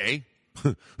 Poirier,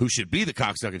 who should be the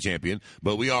cocksucking champion,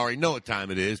 but we already know what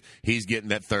time it is. He's getting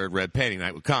that third red panty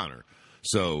night with Conor.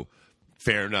 So,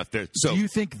 fair enough there. So, do you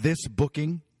think this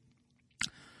booking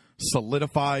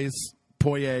solidifies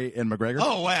Poirier and McGregor?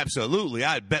 Oh, absolutely.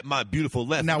 I'd bet my beautiful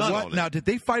left nut on it. Now, did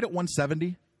they fight at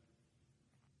 170?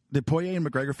 Did Poirier and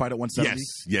McGregor fight at 170?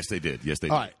 Yes, they did. Yes, they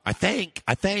did. All right. I think.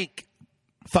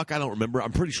 Fuck, I don't remember.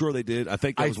 I'm pretty sure they did. I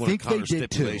think that was one of Conor's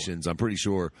stipulations. I'm pretty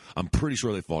sure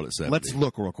they fought at 70. Let's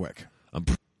look real quick.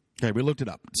 Okay, we looked it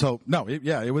up. So, no,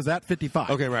 it was at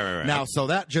 55. Okay, right. Now, so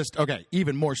that just,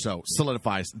 even more so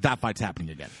solidifies that fight's happening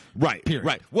again. Right, period.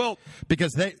 Right. Well,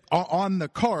 because they on the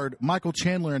card, Michael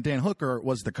Chandler and Dan Hooker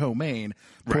was the co-main.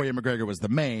 Poirier McGregor was the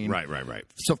main. Right.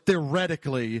 So,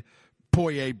 theoretically,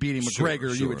 Poirier beating McGregor,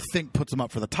 Sure. you would think puts him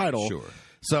up for the title. Sure.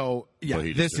 So,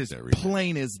 this is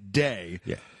plain as day.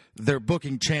 Yeah. They're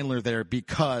booking Chandler there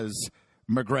because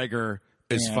McGregor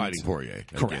is fighting Poirier.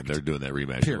 Correct. Again, they're doing that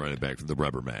rematch and running back from the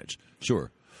rubber match.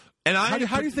 Sure. And how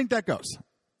do you think that goes?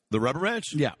 The rubber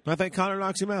match? Yeah. I think Conor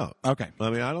knocks him out. Okay. I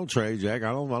mean, I don't trade, Jack.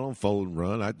 I don't fold and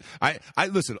run. I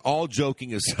listen, all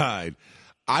joking aside,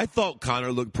 I thought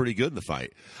Conor looked pretty good in the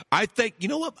fight. I think, you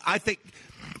know what? I think,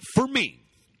 for me,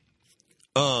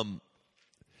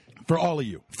 for all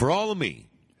of me,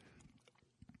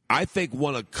 I think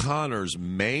one of Conor's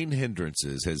main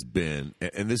hindrances has been,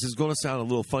 and this is going to sound a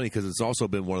little funny because it's also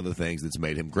been one of the things that's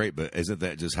made him great, but isn't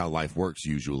that just how life works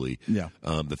usually? Yeah.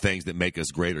 The things that make us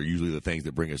great are usually the things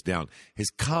that bring us down. His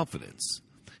confidence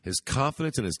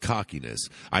and his cockiness.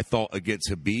 I thought against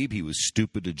Khabib, he was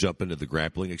stupid to jump into the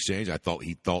grappling exchange. I thought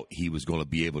he was going to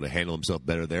be able to handle himself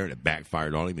better there, and it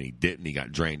backfired on him, and he didn't. He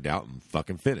got drained out and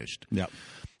fucking finished. Yeah.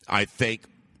 I think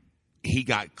he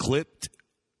got clipped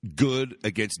good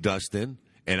against Dustin,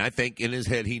 and I think in his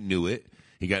head he knew it.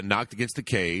 He got knocked against the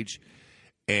cage,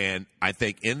 and I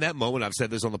think in that moment, I've said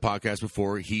this on the podcast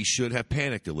before, he should have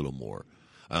panicked a little more.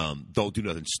 Don't do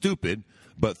nothing stupid,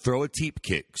 but throw a teep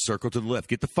kick, circle to the left,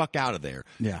 get the fuck out of there.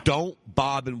 Yeah. Don't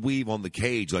bob and weave on the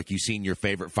cage like you've seen your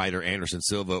favorite fighter Anderson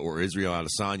Silva or Israel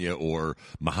Adesanya or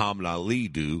Muhammad Ali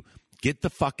do. Get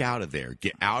the fuck out of there.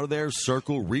 Get out of there,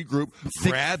 circle, regroup,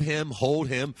 grab him, hold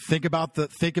him. Think about the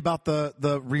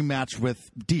rematch with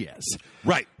Diaz.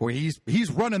 Right. Where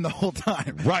he's running the whole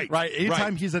time. Right.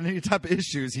 Anytime he's in any type of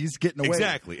issues, he's getting away.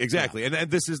 Exactly. Yeah.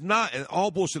 And this is not, and all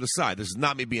bullshit aside, this is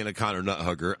not me being a Conor nut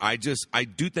hugger. I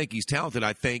do think he's talented.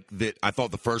 I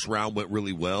thought the first round went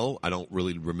really well. I don't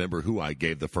really remember who I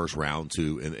gave the first round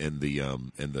to in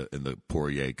the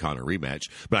Poirier Conor rematch,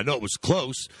 but I know it was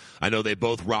close. I know they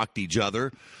both rocked each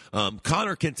other.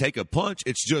 Conor can take a punch.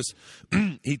 It's just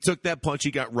he took that punch,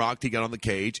 he got rocked, he got on the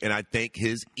cage, and I think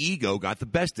his ego got the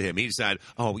best of him. He decided,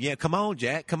 oh yeah, come on,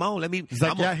 Jack, come on, let me.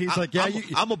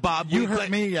 I'm a bob. You hurt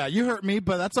me, you hurt me,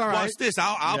 but that's all right. Watch this,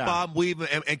 I'll bob, weave,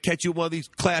 and catch you one of these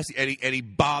classic. And he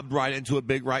bobbed right into a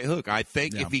big right hook. I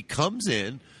think if he comes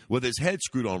in with his head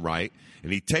screwed on right,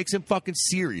 and he takes him fucking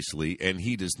seriously, and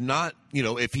he does not,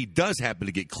 if he does happen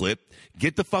to get clipped,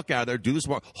 get the fuck out of there, do the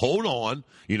smart, hold on,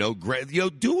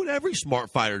 do what every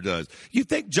smart fighter does. You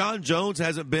think John Jones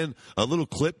hasn't been a little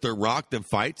clipped or rocked in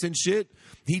fights and shit?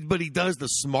 But he does the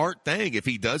smart thing. If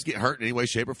he does get hurt in any way,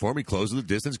 shape, or form, he closes the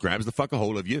distance, grabs the fuck a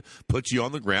hold of you, puts you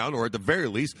on the ground, or at the very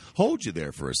least, holds you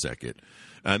there for a second.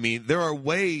 I mean, there are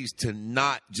ways to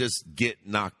not just get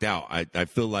knocked out. I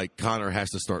feel like Conor has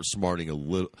to start fighting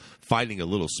a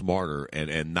little smarter,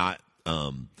 and not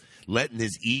letting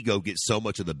his ego get so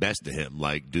much of the best of him.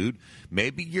 Like, dude,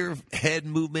 maybe your head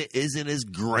movement isn't as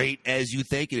great as you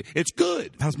think it. It's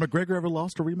good. Has McGregor ever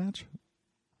lost a rematch?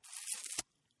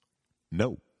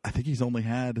 No. I think he's only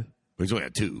had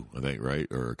two, I think, right?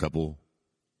 Or a couple.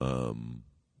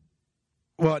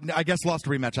 Well, I guess lost a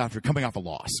rematch after coming off a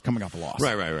loss.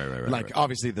 Right. Like,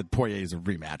 obviously, the Poirier is a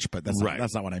rematch, but that's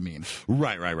not what I mean.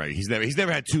 Right. He's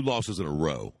never had two losses in a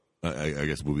row. I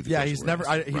guess will be the yeah. first He's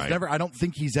never. I don't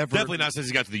think he's ever. Definitely not since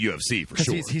he got to the UFC for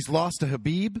sure. He's lost to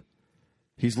Khabib,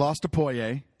 he's lost to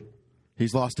Poirier,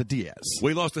 he's lost to Diaz. Well,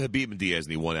 he lost to Khabib and Diaz,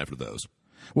 and he won after those.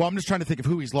 Well, I'm just trying to think of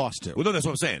who he's lost to. Well, no, that's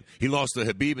what I'm saying. He lost to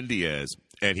Khabib and Diaz,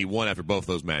 and he won after both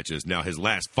those matches. Now, his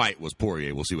last fight was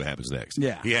Poirier. We'll see what happens next.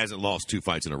 Yeah. He hasn't lost two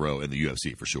fights in a row in the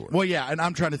UFC for sure. Well, yeah, and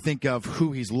I'm trying to think of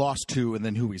who he's lost to and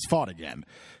then who he's fought again.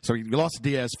 So he lost to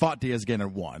Diaz, fought Diaz again,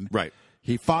 and won. Right.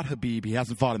 He fought Khabib. He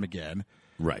hasn't fought him again.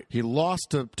 Right. He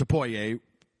lost to Poirier,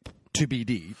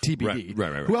 TBD.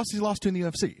 Right. Who else has he lost to in the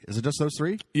UFC? Is it just those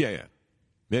three? Yeah.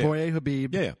 Poirier,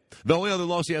 Habib. Yeah. The only other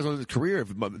loss he has on his career,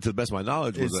 to the best of my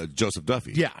knowledge, was Joseph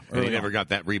Duffy. Yeah. And he never got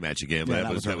that rematch again. But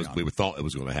Yeah, we thought it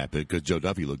was going to happen because Joe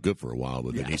Duffy looked good for a while,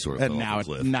 but then he sort of fell off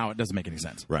the cliff. Now it doesn't make any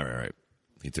sense. Right.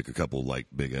 He took a couple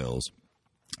big L's.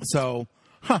 So,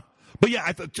 But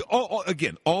yeah,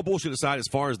 all bullshit aside, as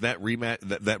far as that rematch,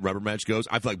 that rubber match goes,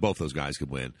 I feel like both those guys could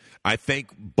win. I think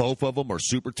both of them are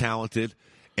super talented.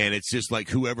 And it's just like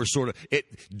whoever sort of it.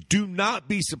 Do not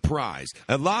be surprised.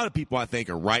 A lot of people, I think,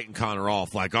 are writing Conor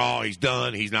off like, "Oh, he's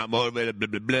done. He's not motivated." Blah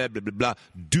blah blah blah blah blah.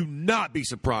 Do not be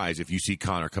surprised if you see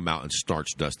Conor come out and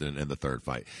starch Dustin in the third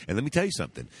fight. And let me tell you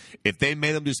something: if they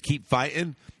made him just keep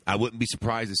fighting, I wouldn't be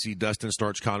surprised to see Dustin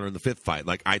starch Conor in the fifth fight.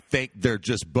 Like, I think they're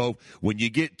just both. When you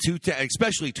get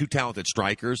especially two talented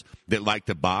strikers that like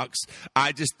to box,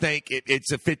 I just think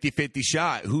it's a 50-50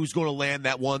 shot. Who's going to land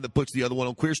that one that puts the other one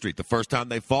on Queer Street? The first time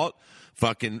they fought,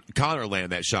 fucking Conor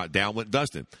landed that shot. Down went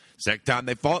Dustin. Second time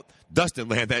they fought, Dustin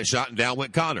landed that shot and down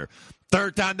went Conor.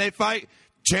 Third time they fight,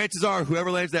 chances are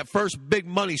whoever lands that first big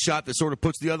money shot that sort of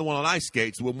puts the other one on ice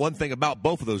skates. Well, one thing about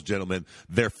both of those gentlemen,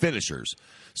 they're finishers.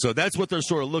 So that's what they're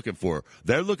sort of looking for.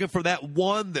 They're looking for that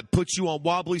one that puts you on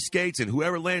wobbly skates, and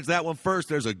whoever lands that one first,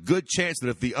 there's a good chance that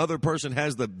if the other person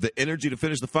has the energy to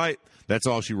finish the fight, that's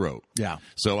all she wrote. Yeah.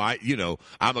 So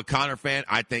I'm a Conor fan.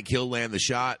 I think he'll land the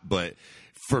shot, but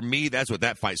for me, that's what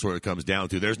that fight sort of comes down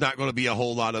to. There's not going to be a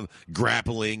whole lot of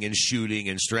grappling and shooting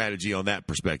and strategy on that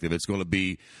perspective. It's going to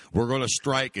be, we're going to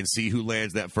strike and see who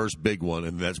lands that first big one,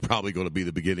 and that's probably going to be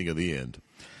the beginning of the end.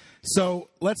 So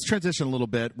let's transition a little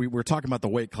bit. We're talking about the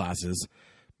weight classes.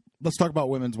 Let's talk about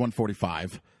women's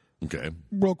 145. Okay.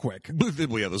 Real quick. Yeah,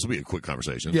 this will be a quick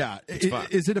conversation. Yeah.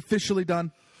 Is it officially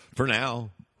done? For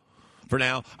now.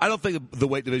 I don't think the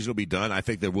weight division will be done. I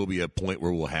think there will be a point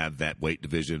where we'll have that weight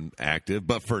division active.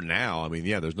 But for now, I mean,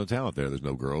 yeah, there's no talent there. There's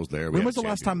no girls there. When was the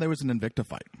last time there was an Invicta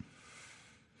fight?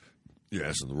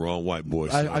 Yes, and the wrong white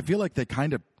boys. I feel like they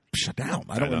kind of shut down.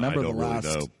 I don't remember the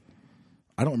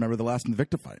last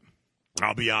Invicta fight.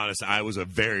 I'll be honest. I was a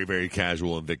very, very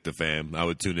casual Invicta fan. I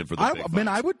would tune in for the big fights.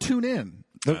 I would tune in.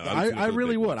 I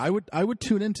really would. I would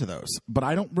tune into those, but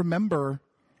I don't remember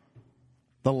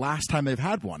the last time they've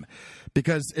had one,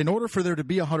 because in order for there to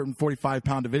be a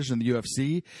 145-pound division in the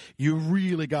UFC, you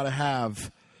really got to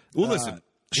have. Well, listen.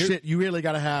 You really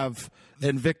got to have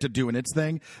Invicta doing its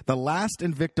thing. The last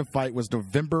Invicta fight was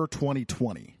November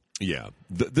 2020. Yeah,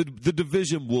 the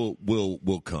division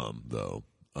will come though.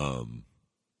 I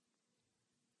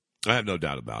have no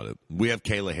doubt about it. We have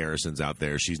Kayla Harrison's out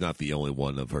there. She's not the only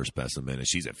one of her specimen, and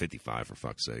she's at 55 for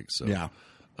fuck's sake. So yeah,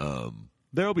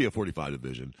 there'll be a 45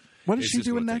 division. What is she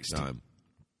doing next?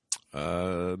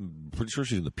 Pretty sure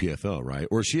she's in the PFL, right?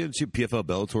 Or is she in PFL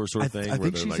Bellator sort of thing? I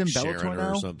think she's in Bellator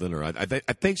now, or something. Or I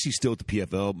think she's still at the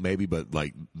PFL, maybe, but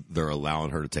like they're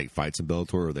allowing her to take fights in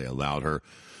Bellator, or they allowed her.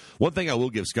 One thing I will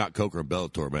give Scott Coker in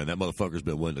Bellator, man, that motherfucker's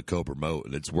been willing to co-promote,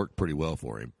 and it's worked pretty well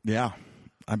for him. Yeah,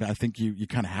 I mean, I think you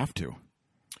kind of have to.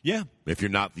 Yeah, if you're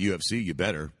not the UFC, you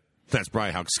better. That's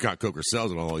probably how Scott Coker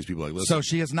sells it on all these people. Like, listen. So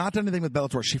she has not done anything with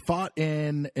Bellator. She fought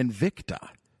in Invicta.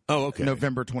 Oh, okay.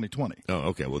 November 2020. Oh,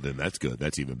 okay. Well, then that's good.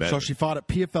 That's even better. So she fought at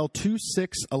PFL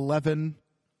 2-6-11-1.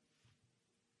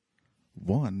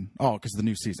 Oh, because of the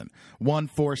new season.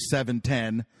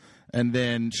 1-4-7-10, and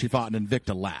then she fought in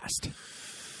Invicta last.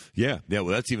 Yeah. Well,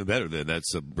 that's even better. Then that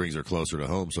brings her closer to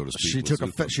home, so to speak.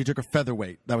 She took a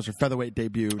featherweight. That was her featherweight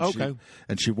debut. Okay.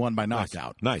 And she won by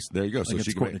knockout. Nice. There you go. So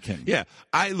she Courtney King. Yeah.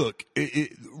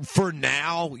 For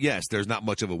now, yes, there's not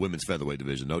much of a women's featherweight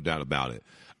division, no doubt about it.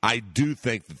 I do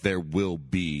think that there will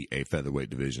be a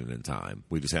featherweight division in time.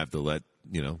 We just have to let,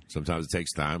 sometimes it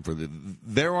takes time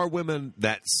there are women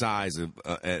that size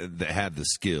that have the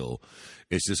skill.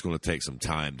 It's just going to take some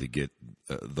time to get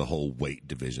the whole weight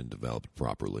division developed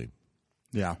properly.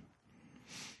 Yeah.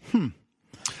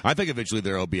 I think eventually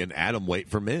there will be an atom weight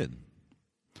for men.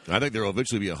 I think there will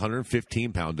eventually be a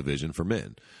 115-pound division for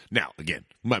men. Now, again,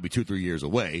 it might be 2-3 years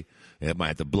away. It might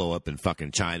have to blow up in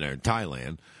fucking China and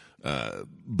Thailand.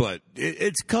 But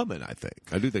it's coming, I think.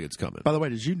 I do think it's coming. By the way,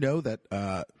 did you know that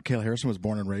Kayla Harrison was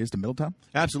born and raised in Middletown?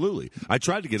 Absolutely. I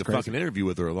tried to get a fucking interview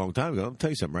with her a long time ago. I'll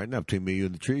tell you something right now. Between me, you,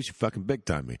 and the trees, she fucking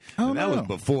big-timed me. Oh, and that was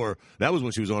before. That was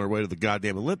when she was on her way to the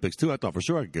goddamn Olympics, too. I thought for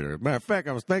sure I could get her. Matter of fact,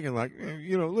 I was thinking, like,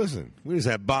 listen, we just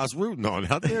had Boss Rootin on.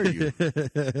 How dare you?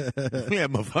 We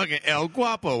had my fucking El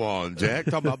Guapo on, Jack.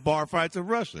 Talking about bar fights in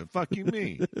Russia. Fuck you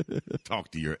mean? Talk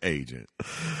to your agent.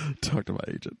 Talk to my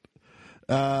agent.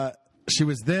 She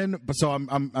was then, so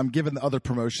I'm given the other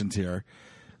promotions here.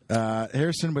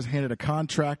 Harrison was handed a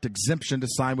contract exemption to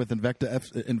sign with Invicta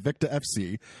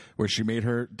FC, where she made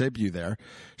her debut there.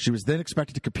 She was then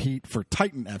expected to compete for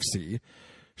Titan FC.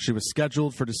 She was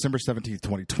scheduled for December 17th,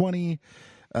 2020.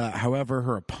 However,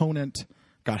 her opponent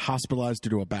got hospitalized due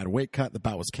to a bad weight cut. The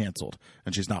bout was canceled,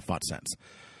 and she's not fought since.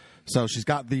 So she's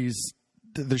got these...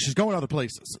 She's going other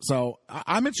places. So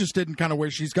I'm interested in kind of where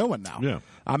she's going now. Yeah.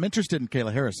 I'm interested in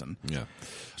Kayla Harrison. Yeah.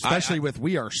 Especially with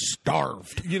we are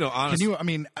starved. You know, honestly.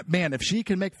 Man, if she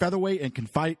can make featherweight and can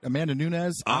fight Amanda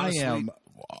Nunes, Honestly, I am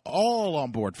all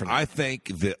on board for that. I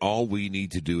think that all we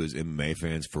need to do as MMA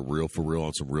fans for real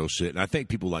on some real shit. And I think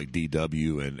people like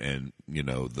DW and you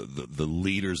know, the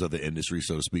leaders of the industry,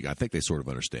 so to speak, I think they sort of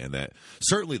understand that.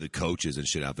 Certainly the coaches and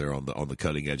shit out there on the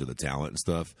cutting edge of the talent and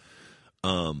stuff.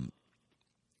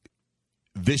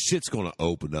 This shit's going to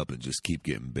open up and just keep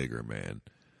getting bigger, man.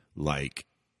 Like,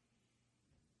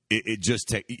 it just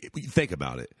think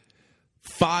about it.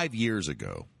 5 years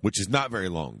ago, which is not very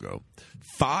long ago,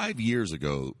 5 years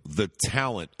ago, the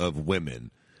talent of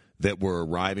women that were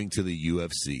arriving to the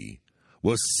UFC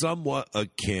was somewhat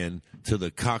akin to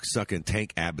the cocksucking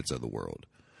Tank Abbotts of the world.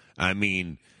 I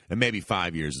mean, and maybe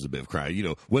 5 years is a bit of a cry. You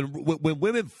know, when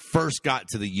women first got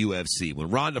to the UFC, when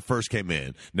Ronda first came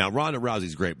in, now Ronda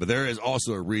Rousey's great, but there is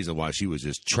also a reason why she was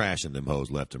just trashing them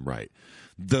hoes left and right.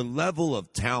 The level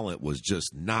of talent was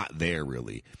just not there,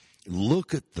 really.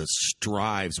 Look at the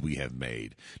strides we have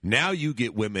made. Now you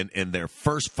get women in their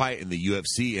first fight in the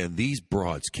UFC, and these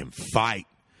broads can fight.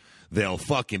 They'll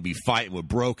fucking be fighting with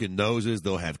broken noses.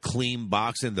 They'll have clean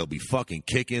boxing. They'll be fucking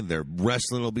kicking. Their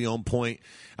wrestling will be on point.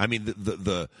 I mean,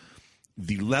 the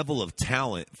level of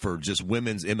talent for just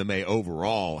women's MMA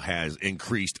overall has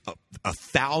increased a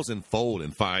thousandfold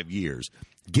in 5 years.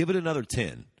 Give it another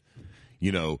 10.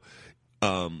 You know,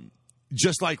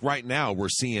 just like right now we're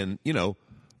seeing, you know,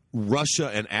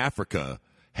 Russia and Africa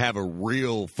have a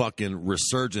real fucking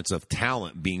resurgence of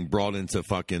talent being brought into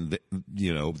fucking, the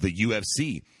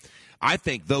UFC. I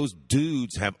think those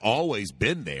dudes have always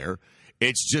been there.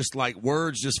 It's just like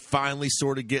words just finally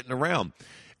sort of getting around.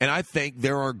 And I think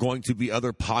there are going to be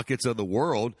other pockets of the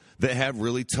world that have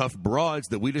really tough broads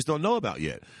that we just don't know about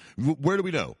yet. Where do we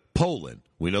know? Poland.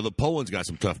 We know that Poland's got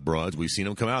some tough broads. We've seen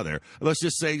them come out of there. Let's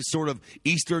just say sort of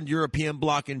Eastern European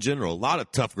bloc in general. A lot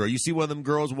of tough girls. You see one of them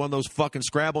girls with one of those fucking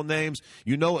Scrabble names,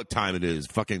 you know what time it is.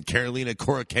 Fucking Karolina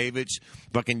Korakevich,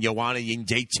 fucking Joanna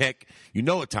Jędrzejczyk. You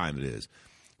know what time it is.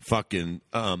 Fucking,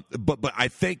 but I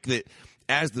think that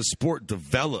as the sport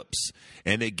develops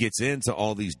and it gets into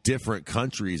all these different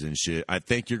countries and shit, I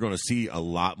think you're going to see a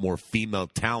lot more female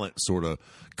talent sort of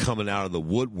coming out of the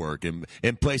woodwork and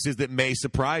in places that may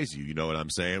surprise you. You know what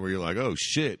I'm saying? Where you're like, oh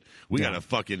shit, we got a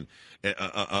fucking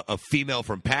a female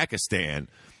from Pakistan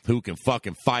who can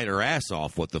fucking fight her ass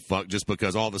off. What the fuck? Just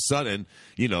because all of a sudden,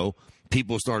 you know,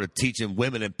 people started teaching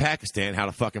women in Pakistan how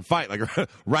to fucking fight. Like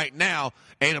right now,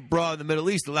 ain't a broad in the Middle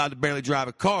East allowed to barely drive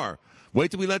a car.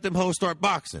 Wait till we let them hoes start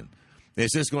boxing.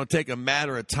 It's just going to take a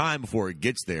matter of time before it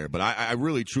gets there. But I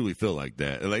really, truly feel like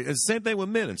that. Like, it's the same thing with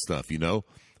men and stuff, you know.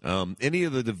 Any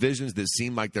of the divisions that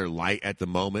seem like they're light at the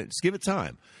moment, just give it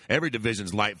time. Every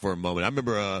division's light for a moment. I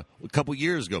remember a couple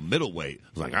years ago, middleweight.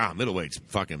 I was like, middleweight's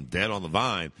fucking dead on the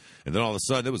vine. And then all of a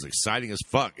sudden, it was exciting as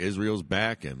fuck. Israel's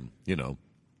back, and, you know,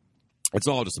 it's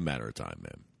all just a matter of time,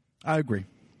 man. I agree.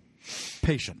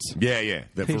 Patience. Yeah.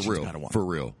 Patience, for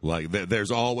real. Like,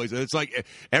 there's always, it's like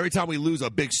every time we lose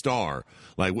a big star,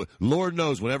 like, Lord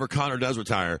knows, whenever Conor does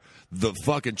retire, the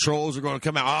fucking trolls are going to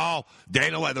come out. Oh,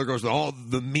 Dana White, there goes all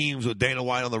the memes with Dana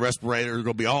White on the respirator are going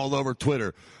to be all over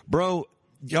Twitter. Bro,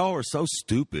 y'all are so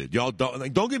stupid. Y'all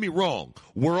don't get me wrong.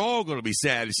 We're all going to be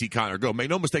sad to see Conor go.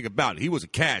 Make no mistake about it. He was a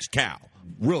cash cow.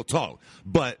 Real talk.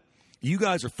 But you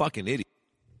guys are fucking idiots.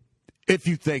 If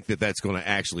you think that that's going to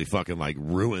actually fucking, like,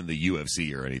 ruin the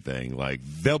UFC or anything, like,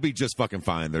 they'll be just fucking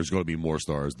fine. There's going to be more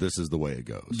stars. This is the way it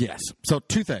goes. Yes. So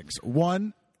two things.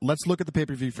 One, let's look at the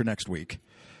pay-per-view for next week.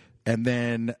 And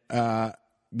then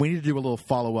we need to do a little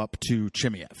follow-up to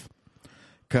Chimaev.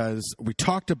 Because we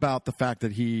talked about the fact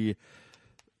that he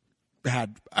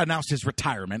had announced his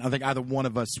retirement. I think either one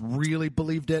of us really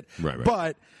believed it. Right.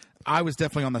 But I was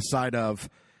definitely on the side of,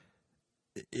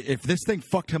 if this thing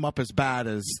fucked him up as bad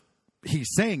as he's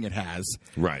saying it has.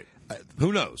 Right.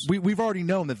 Who knows? We've already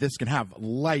known that this can have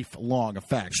lifelong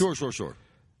effects. Sure.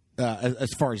 As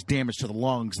far as damage to the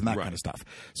lungs and that kind of stuff.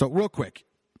 So real quick,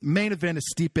 main event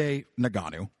is Stipe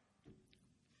Ngannou.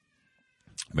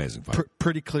 Amazing fight.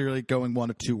 Pretty clearly going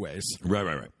one of two ways.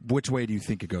 Right. Which way do you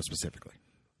think it goes specifically?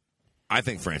 I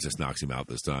think Francis knocks him out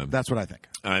this time. That's what I think.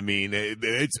 I mean,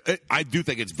 I do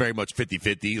think it's very much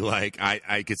 50-50. Like,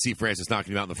 I could see Francis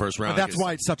knocking him out in the first round. But that's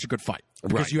why it's such a good fight.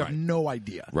 because you have no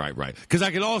idea. Right. Because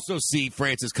I can also see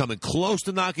Francis coming close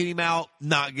to knocking him out,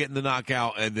 not getting the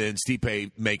knockout, and then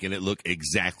Stipe making it look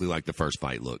exactly like the first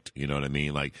fight looked. You know what I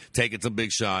mean? Like taking some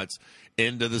big shots,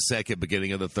 into the second,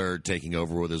 beginning of the third, taking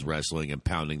over with his wrestling and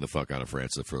pounding the fuck out of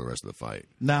Francis for the rest of the fight.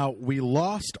 Now, we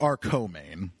lost our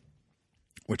co-main,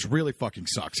 which really fucking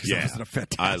sucks because it was a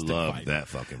fantastic I love fight. that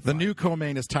fucking fight. The new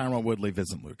co-main is Tyron Woodley,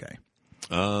 Vincent Luque.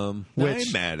 I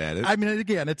ain't mad at it. I mean,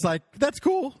 again, it's like, that's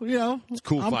cool, you know. It's a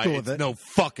cool I'm fight. cool with It's it. no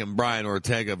fucking Brian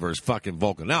Ortega versus fucking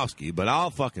Volkanovski, but I'll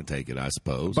fucking take it, I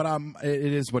suppose. But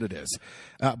it is what it is.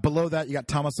 Below that, you got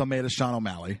Thomas Almeida, Sean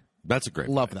O'Malley. That's a great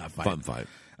Love fight. that fight. Fun fight.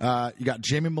 You got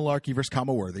Jamie Malarkey versus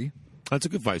Kama Worthy. That's a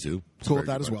good fight, too. It's Cool a with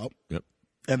very that good as fight. well. Yep.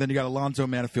 And then you got Alonzo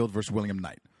Manifield versus William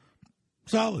Knight.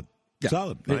 Solid. Yeah.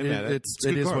 Solid. I ain't mad at it.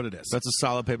 It is card. what it is. That's a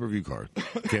solid pay-per-view card.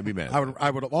 Can't be mad.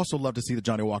 I would also love to see the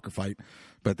Johnny Walker fight,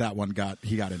 but that one got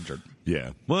injured.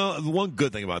 Yeah. Well, the one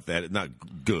good thing about that, not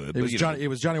good, It but was It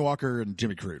was Johnny Walker and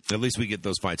Jimmy Crute. at least we get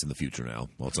those fights in the future now.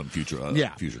 Well, some future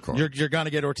future card. You're going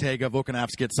to get Ortega,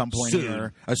 Volkanovski at some point Soon.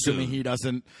 here, assuming he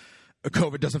doesn't,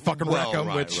 COVID doesn't fucking wreck him.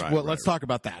 Let's talk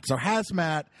about that. So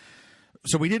Hazmat.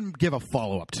 So we didn't give a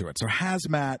follow up to it. So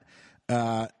Hazmat.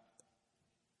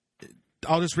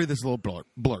 I'll just read this little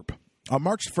blurb. On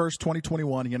March 1st,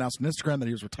 2021, he announced on Instagram that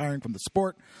he was retiring from the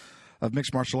sport of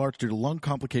mixed martial arts due to lung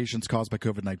complications caused by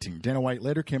COVID-19. Dana White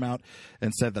later came out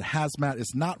and said that Hazmat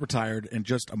is not retired and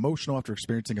just emotional after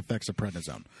experiencing effects of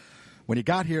prednisone. When he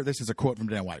got here, this is a quote from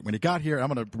Dana White. When he got here,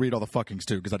 I'm going to read all the fuckings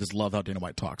too because I just love how Dana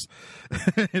White talks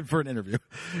for an interview.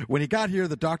 When he got here,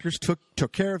 the doctors took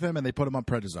care of him and they put him on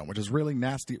prednisone, which is a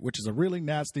really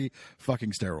nasty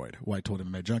fucking steroid. White told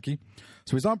MMA Junkie.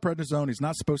 So he's on prednisone. He's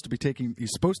supposed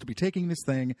to be taking this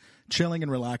thing, chilling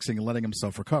and relaxing and letting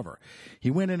himself recover.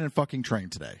 He went in and fucking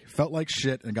trained today. Felt like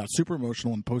shit and got super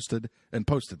emotional and posted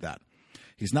that.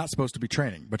 He's not supposed to be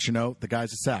training, but the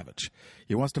guy's a savage.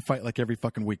 He wants to fight like every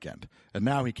fucking weekend, and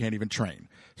now he can't even train.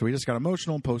 So he just got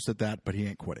emotional and posted that, but he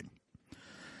ain't quitting.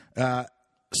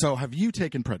 So have you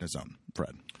taken prednisone,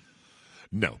 Fred?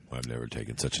 No, I've never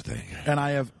taken such a thing. And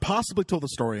I have possibly told the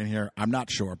story in here. I'm not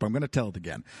sure, but I'm going to tell it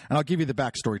again. And I'll give you the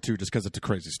backstory, too, just because it's a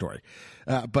crazy story.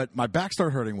 But my back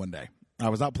started hurting one day. I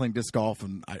was out playing disc golf,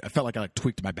 and I felt like I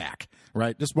tweaked my back,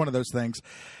 right? Just one of those things.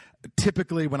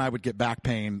 Typically, when I would get back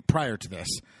pain prior to this,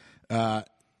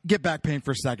 get back pain for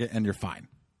a second and you're fine.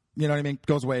 You know what I mean?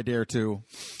 Goes away a day or two.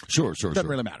 Sure. Doesn't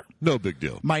really matter. No big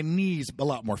deal. My knee's a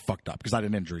lot more fucked up because I had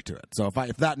an injury to it. So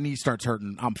if that knee starts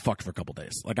hurting, I'm fucked for a couple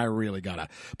days. Like I really gotta.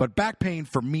 But back pain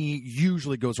for me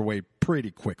usually goes away pretty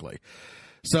quickly.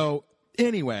 So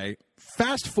anyway,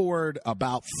 fast forward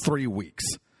about 3 weeks.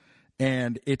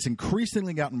 And it's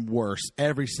increasingly gotten worse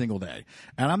every single day.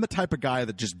 And I'm the type of guy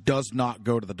that just does not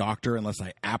go to the doctor unless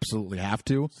I absolutely have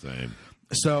to. Same.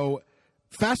 So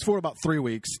fast forward about 3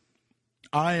 weeks,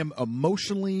 I am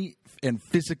emotionally and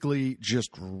physically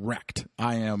just wrecked.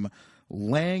 I am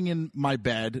laying in my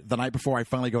bed the night before I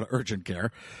finally go to urgent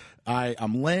care.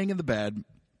 I'm laying in the bed.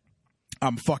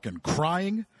 I'm fucking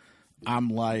crying. I'm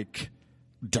like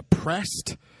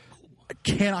depressed. I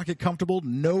cannot get comfortable.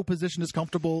 No position is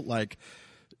comfortable. Like,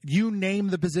 you name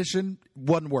the position,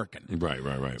 wasn't working. Right.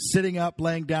 Sitting up,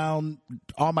 laying down,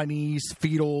 on my knees,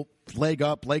 fetal, leg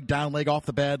up, leg down, leg off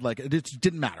the bed. Like, it just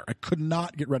didn't matter. I could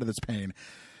not get rid of this pain.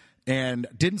 And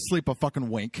didn't sleep a fucking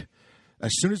wink.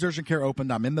 As soon as urgent care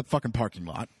opened, I'm in the fucking parking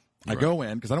lot. I go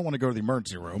in because I don't want to go to the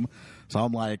emergency room. So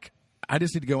I'm like, I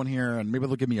just need to go in here and maybe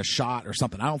they'll give me a shot or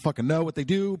something. I don't fucking know what they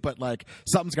do, but like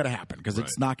something's got to happen because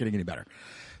it's not getting any better.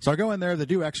 So I go in there, they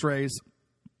do x-rays,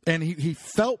 and he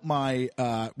felt my,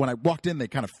 when I walked in, they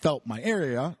kind of felt my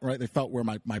area, right? They felt where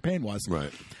my pain was.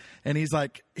 Right. And he's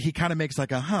like, he kind of makes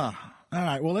like all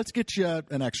right, well, let's get you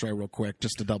an x-ray real quick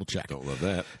just to double check. Don't love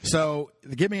that. So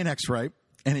they give me an x-ray,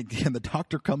 and the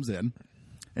doctor comes in,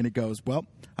 and he goes, well,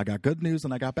 I got good news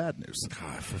and I got bad news.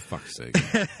 God, for fuck's sake.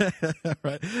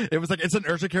 Right? It was like, it's an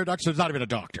urgent care doctor, so it's not even a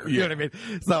doctor. You know what I mean?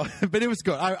 So, but it was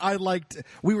good. I liked,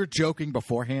 we were joking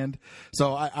beforehand,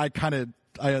 so I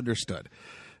understood.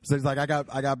 So he's like, I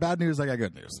got bad news, I got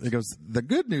good news. He goes, the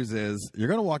good news is you're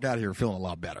going to walk out here feeling a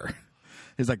lot better.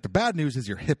 He's like, the bad news is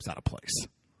your hip's out of place.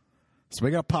 So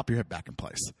we got to pop your hip back in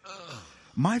place.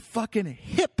 My fucking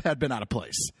hip had been out of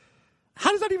place.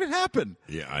 How does that even happen?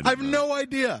 Yeah, I have no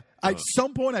idea. At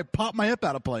some point, I popped my hip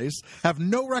out of place, have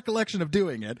no recollection of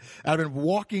doing it. I've been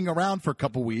walking around for a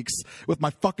couple weeks with my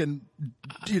fucking,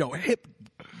 hip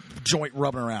joint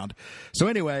rubbing around. So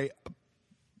anyway,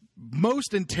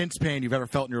 most intense pain you've ever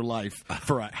felt in your life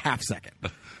for a half second.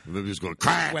 They're just going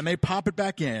crack. When they pop it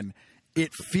back in,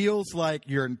 it feels like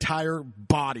your entire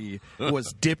body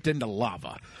was dipped into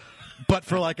lava. but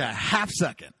for like a half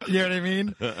second. You know what I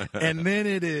mean? And then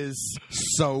it is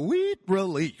sweet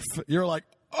relief. You're like,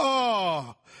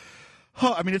 oh,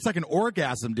 I mean, it's like an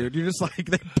orgasm, dude. You're just like,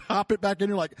 they pop it back in.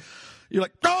 You're like,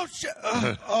 oh shit.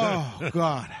 Oh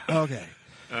God. Okay.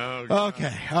 Oh, God.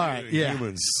 Okay. All right. Yeah.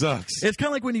 Human sucks. It's kind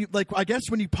of like when you, I guess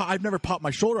when you pop, I've never popped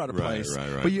my shoulder out of place. Right.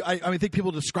 But I mean, I think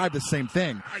people describe the same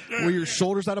thing. Where your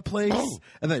shoulder's out of place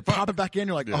and they pop it back in.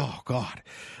 You're like, oh, God.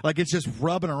 Like it's just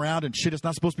rubbing around and shit it's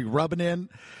not supposed to be rubbing in.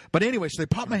 But anyway, so they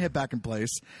pop my head back in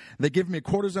place. They give me a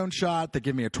cortisone shot. They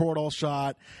give me a Toradol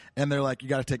shot. And they're like, you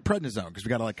got to take prednisone because we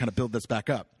got to like kind of build this back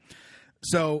up.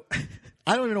 So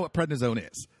I don't even know what prednisone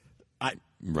is.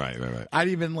 Right. I'd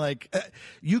even like,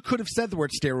 you could have said the word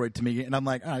steroid to me, and I'm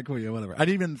like, all right, cool, yeah, whatever.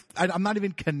 I'm not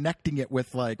even connecting it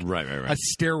with like right. a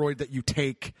steroid that you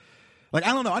take. Like,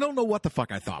 I don't know what the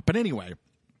fuck I thought. But anyway,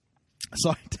 so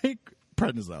I take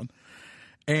prednisone,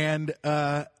 and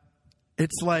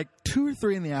it's like 2 or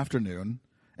 3 in the afternoon,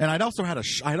 and I'd also had a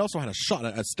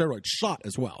steroid shot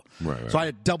as well. Right. So I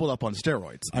had doubled up on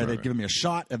steroids. They'd given me a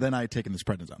shot, and then I had taken this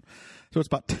prednisone. So it's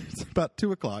about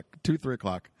 2 o'clock, 3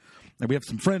 o'clock. And we have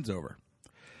some friends over.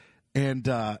 And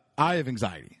I have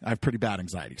anxiety. I have pretty bad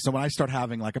anxiety. So when I start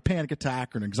having like a panic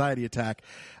attack or an anxiety attack,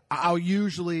 I'll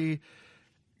usually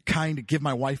kind of give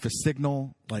my wife a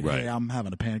signal like, hey, I'm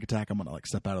having a panic attack. I'm going to like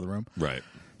step out of the room. Right.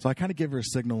 So I kind of give her a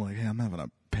signal like, hey, I'm having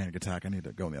a panic attack. I need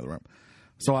to go in the other room.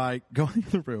 So I go in the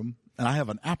other room and I have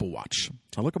an Apple Watch.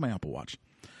 So I look at my Apple Watch.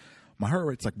 My heart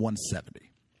rate's like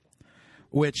 170,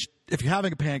 which if you're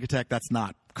having a panic attack, that's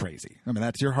not crazy. I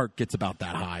mean, your heart gets about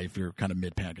that high if you're kind of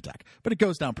mid panic attack, but it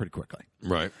goes down pretty quickly.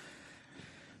 Right.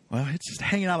 Well, it's just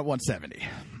hanging out at 170,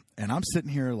 and I'm sitting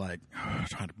here like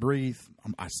trying to breathe.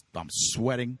 I'm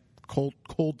sweating, cold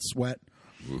sweat.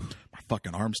 Oof. My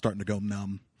fucking arm's starting to go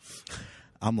numb.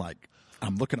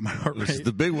 I'm looking at my heart rate. This is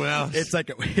the big one, Alex. It's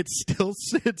like it's still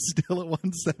at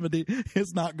 170.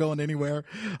 It's not going anywhere.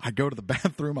 I go to the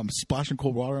bathroom. I'm splashing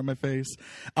cold water on my face.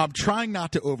 I'm trying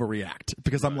not to overreact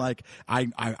because I'm like I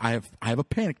have a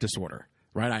panic disorder.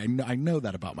 Right, I know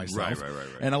that about myself. Right.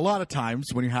 And a lot of times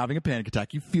when you're having a panic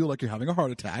attack, you feel like you're having a heart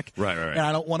attack. Right. And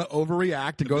I don't want to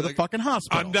overreact and go to the fucking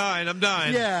hospital. I'm dying.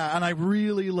 Yeah, and I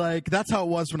really that's how it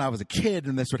was when I was a kid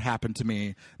and this would happen to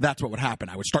me. That's what would happen.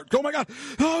 I would start, oh my God,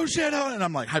 oh shit, and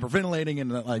I'm like hyperventilating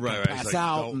and like pass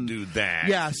out. Don't do that.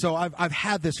 Yeah, so I've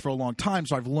had this for a long time,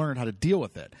 so I've learned how to deal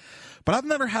with it. But I've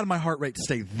never had my heart rate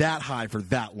stay that high for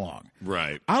that long.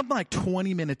 Right. I'm like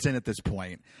 20 minutes in at this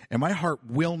point, and my heart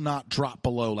will not drop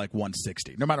below like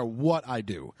 160, no matter what I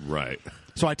do. Right.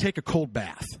 So I take a cold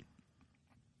bath.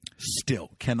 Still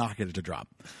cannot get it to drop.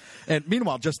 And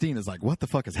meanwhile, Justine is like, what the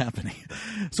fuck is happening?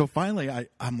 So finally,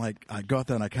 I'm like, I go out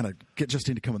there and I kind of get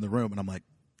Justine to come in the room, and I'm like,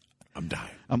 I'm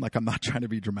dying. I'm like, I'm not trying to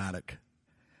be dramatic.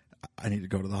 I need to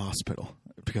go to the hospital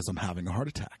because I'm having a heart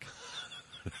attack.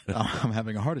 I'm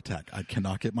having a heart attack. I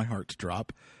cannot get my heart to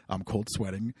drop. I'm cold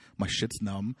sweating. My shit's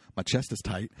numb. My chest is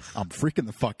tight. I'm freaking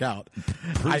the fuck out.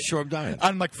 Pretty sure I'm dying.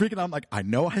 I'm like freaking out. I'm like, I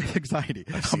know I have anxiety.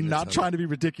 I'm not trying to be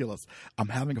ridiculous. I'm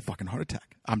having a fucking heart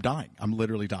attack. I'm dying. I'm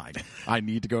literally dying. I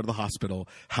need to go to the hospital.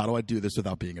 How do I do this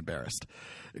without being embarrassed?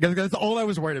 Because that's all I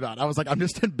was worried about. I was like, I'm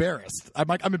just embarrassed.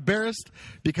 I'm embarrassed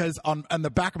because on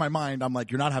the back of my mind, I'm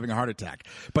like, you're not having a heart attack.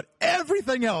 But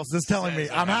everything else is telling me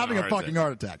I'm having a fucking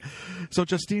heart attack. So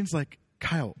Justine's like,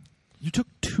 Kyle, you took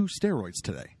 2 steroids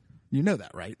today. You know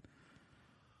that, right?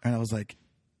 And I was like,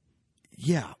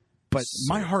 yeah, but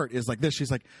my heart is like this. She's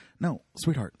like, no,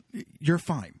 sweetheart, you're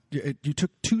fine. You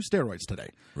took 2 steroids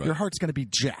today. Right. Your heart's going to be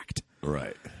jacked.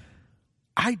 Right.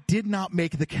 I did not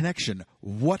make the connection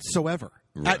whatsoever.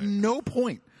 Right. At no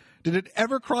point did it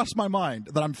ever cross my mind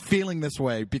that I'm feeling this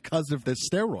way because of this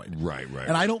steroid. Right.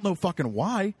 And I don't know fucking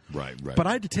why. Right. But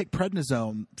I had to take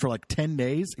prednisone for like 10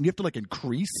 days, and you have to like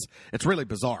increase. It's really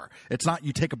bizarre. It's not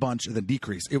you take a bunch and then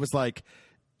decrease. It was like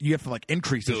you have to like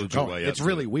increase as you're going. It's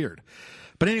really weird.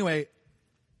 But anyway,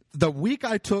 the week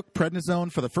I took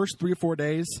prednisone for the first 3 or 4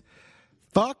 days,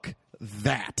 fuck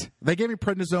that. They gave me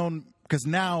prednisone because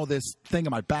now this thing in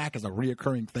my back is a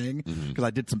reoccurring thing because I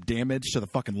did some damage to the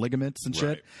fucking ligaments and shit.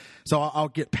 Right. So I'll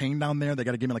get pain down there. They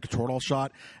got to give me like a Toradol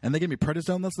shot. And they gave me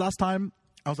prednisone this last time.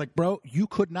 I was like, bro, you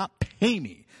could not pay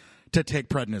me to take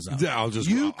prednisone. Yeah,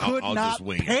 I'll not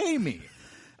pay me.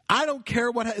 I don't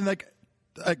care what. Like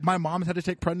my mom had to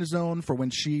take prednisone for when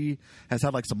she has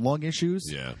had like some lung issues.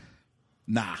 Yeah.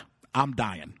 Nah, I'm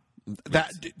dying.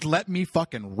 Let me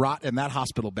fucking rot in that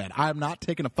hospital bed. I am not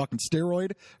taking a fucking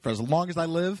steroid for as long as I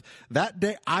live. That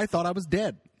day, I thought I was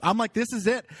dead. I'm like, this is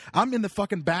it. I'm in the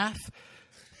fucking bath,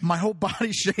 my whole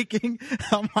body's shaking.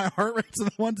 My heart rate's in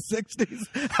the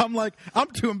 160s. I'm like, I'm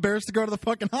too embarrassed to go to the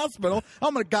fucking hospital.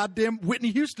 I'm gonna goddamn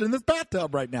Whitney Houston in this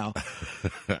bathtub right now.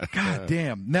 God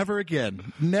damn. Never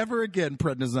again. Never again,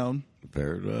 prednisone.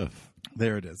 Fair enough.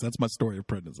 There it is. That's my story of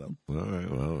prednisone. All right.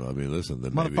 Well, I mean, listen.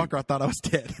 Then Motherfucker, I thought I was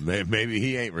dead. Maybe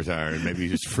he ain't retiring. Maybe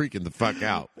he's just freaking the fuck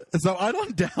out. So I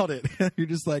don't doubt it. You're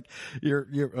just like, you're,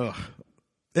 ugh.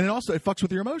 And it fucks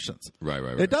with your emotions. Right.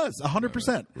 It does,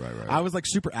 100%. Right. I was like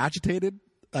super agitated.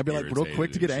 I'd be like real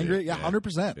quick to get angry. Yeah,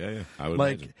 100%. Yeah. I would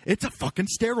like, imagine. it's a fucking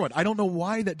steroid. I don't know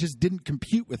why that just didn't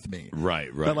compute with me. Right.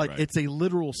 But like, it's a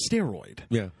literal steroid.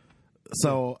 Yeah.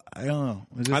 So I don't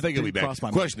know. I think he'll be back.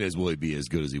 The question is, will he be as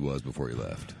good as he was before he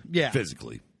left? Yeah.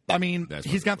 Physically. I mean,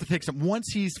 he's got to take some. Once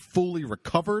he's fully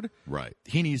recovered, right,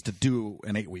 he needs to do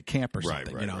an 8-week camp or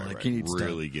something. He needs to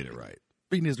really get it right.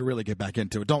 He needs to really get back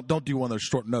into it. Don't do one of those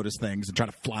short notice things and try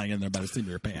to fly in there by the seat of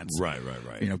your pants. Right.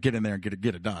 Get in there and get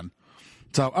it done.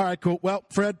 So, all right, cool. Well,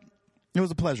 Fred, it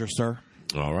was a pleasure, sir.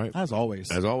 All right. As always.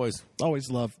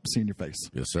 Always love seeing your face.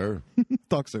 Yes, sir.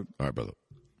 Talk soon. All right, brother.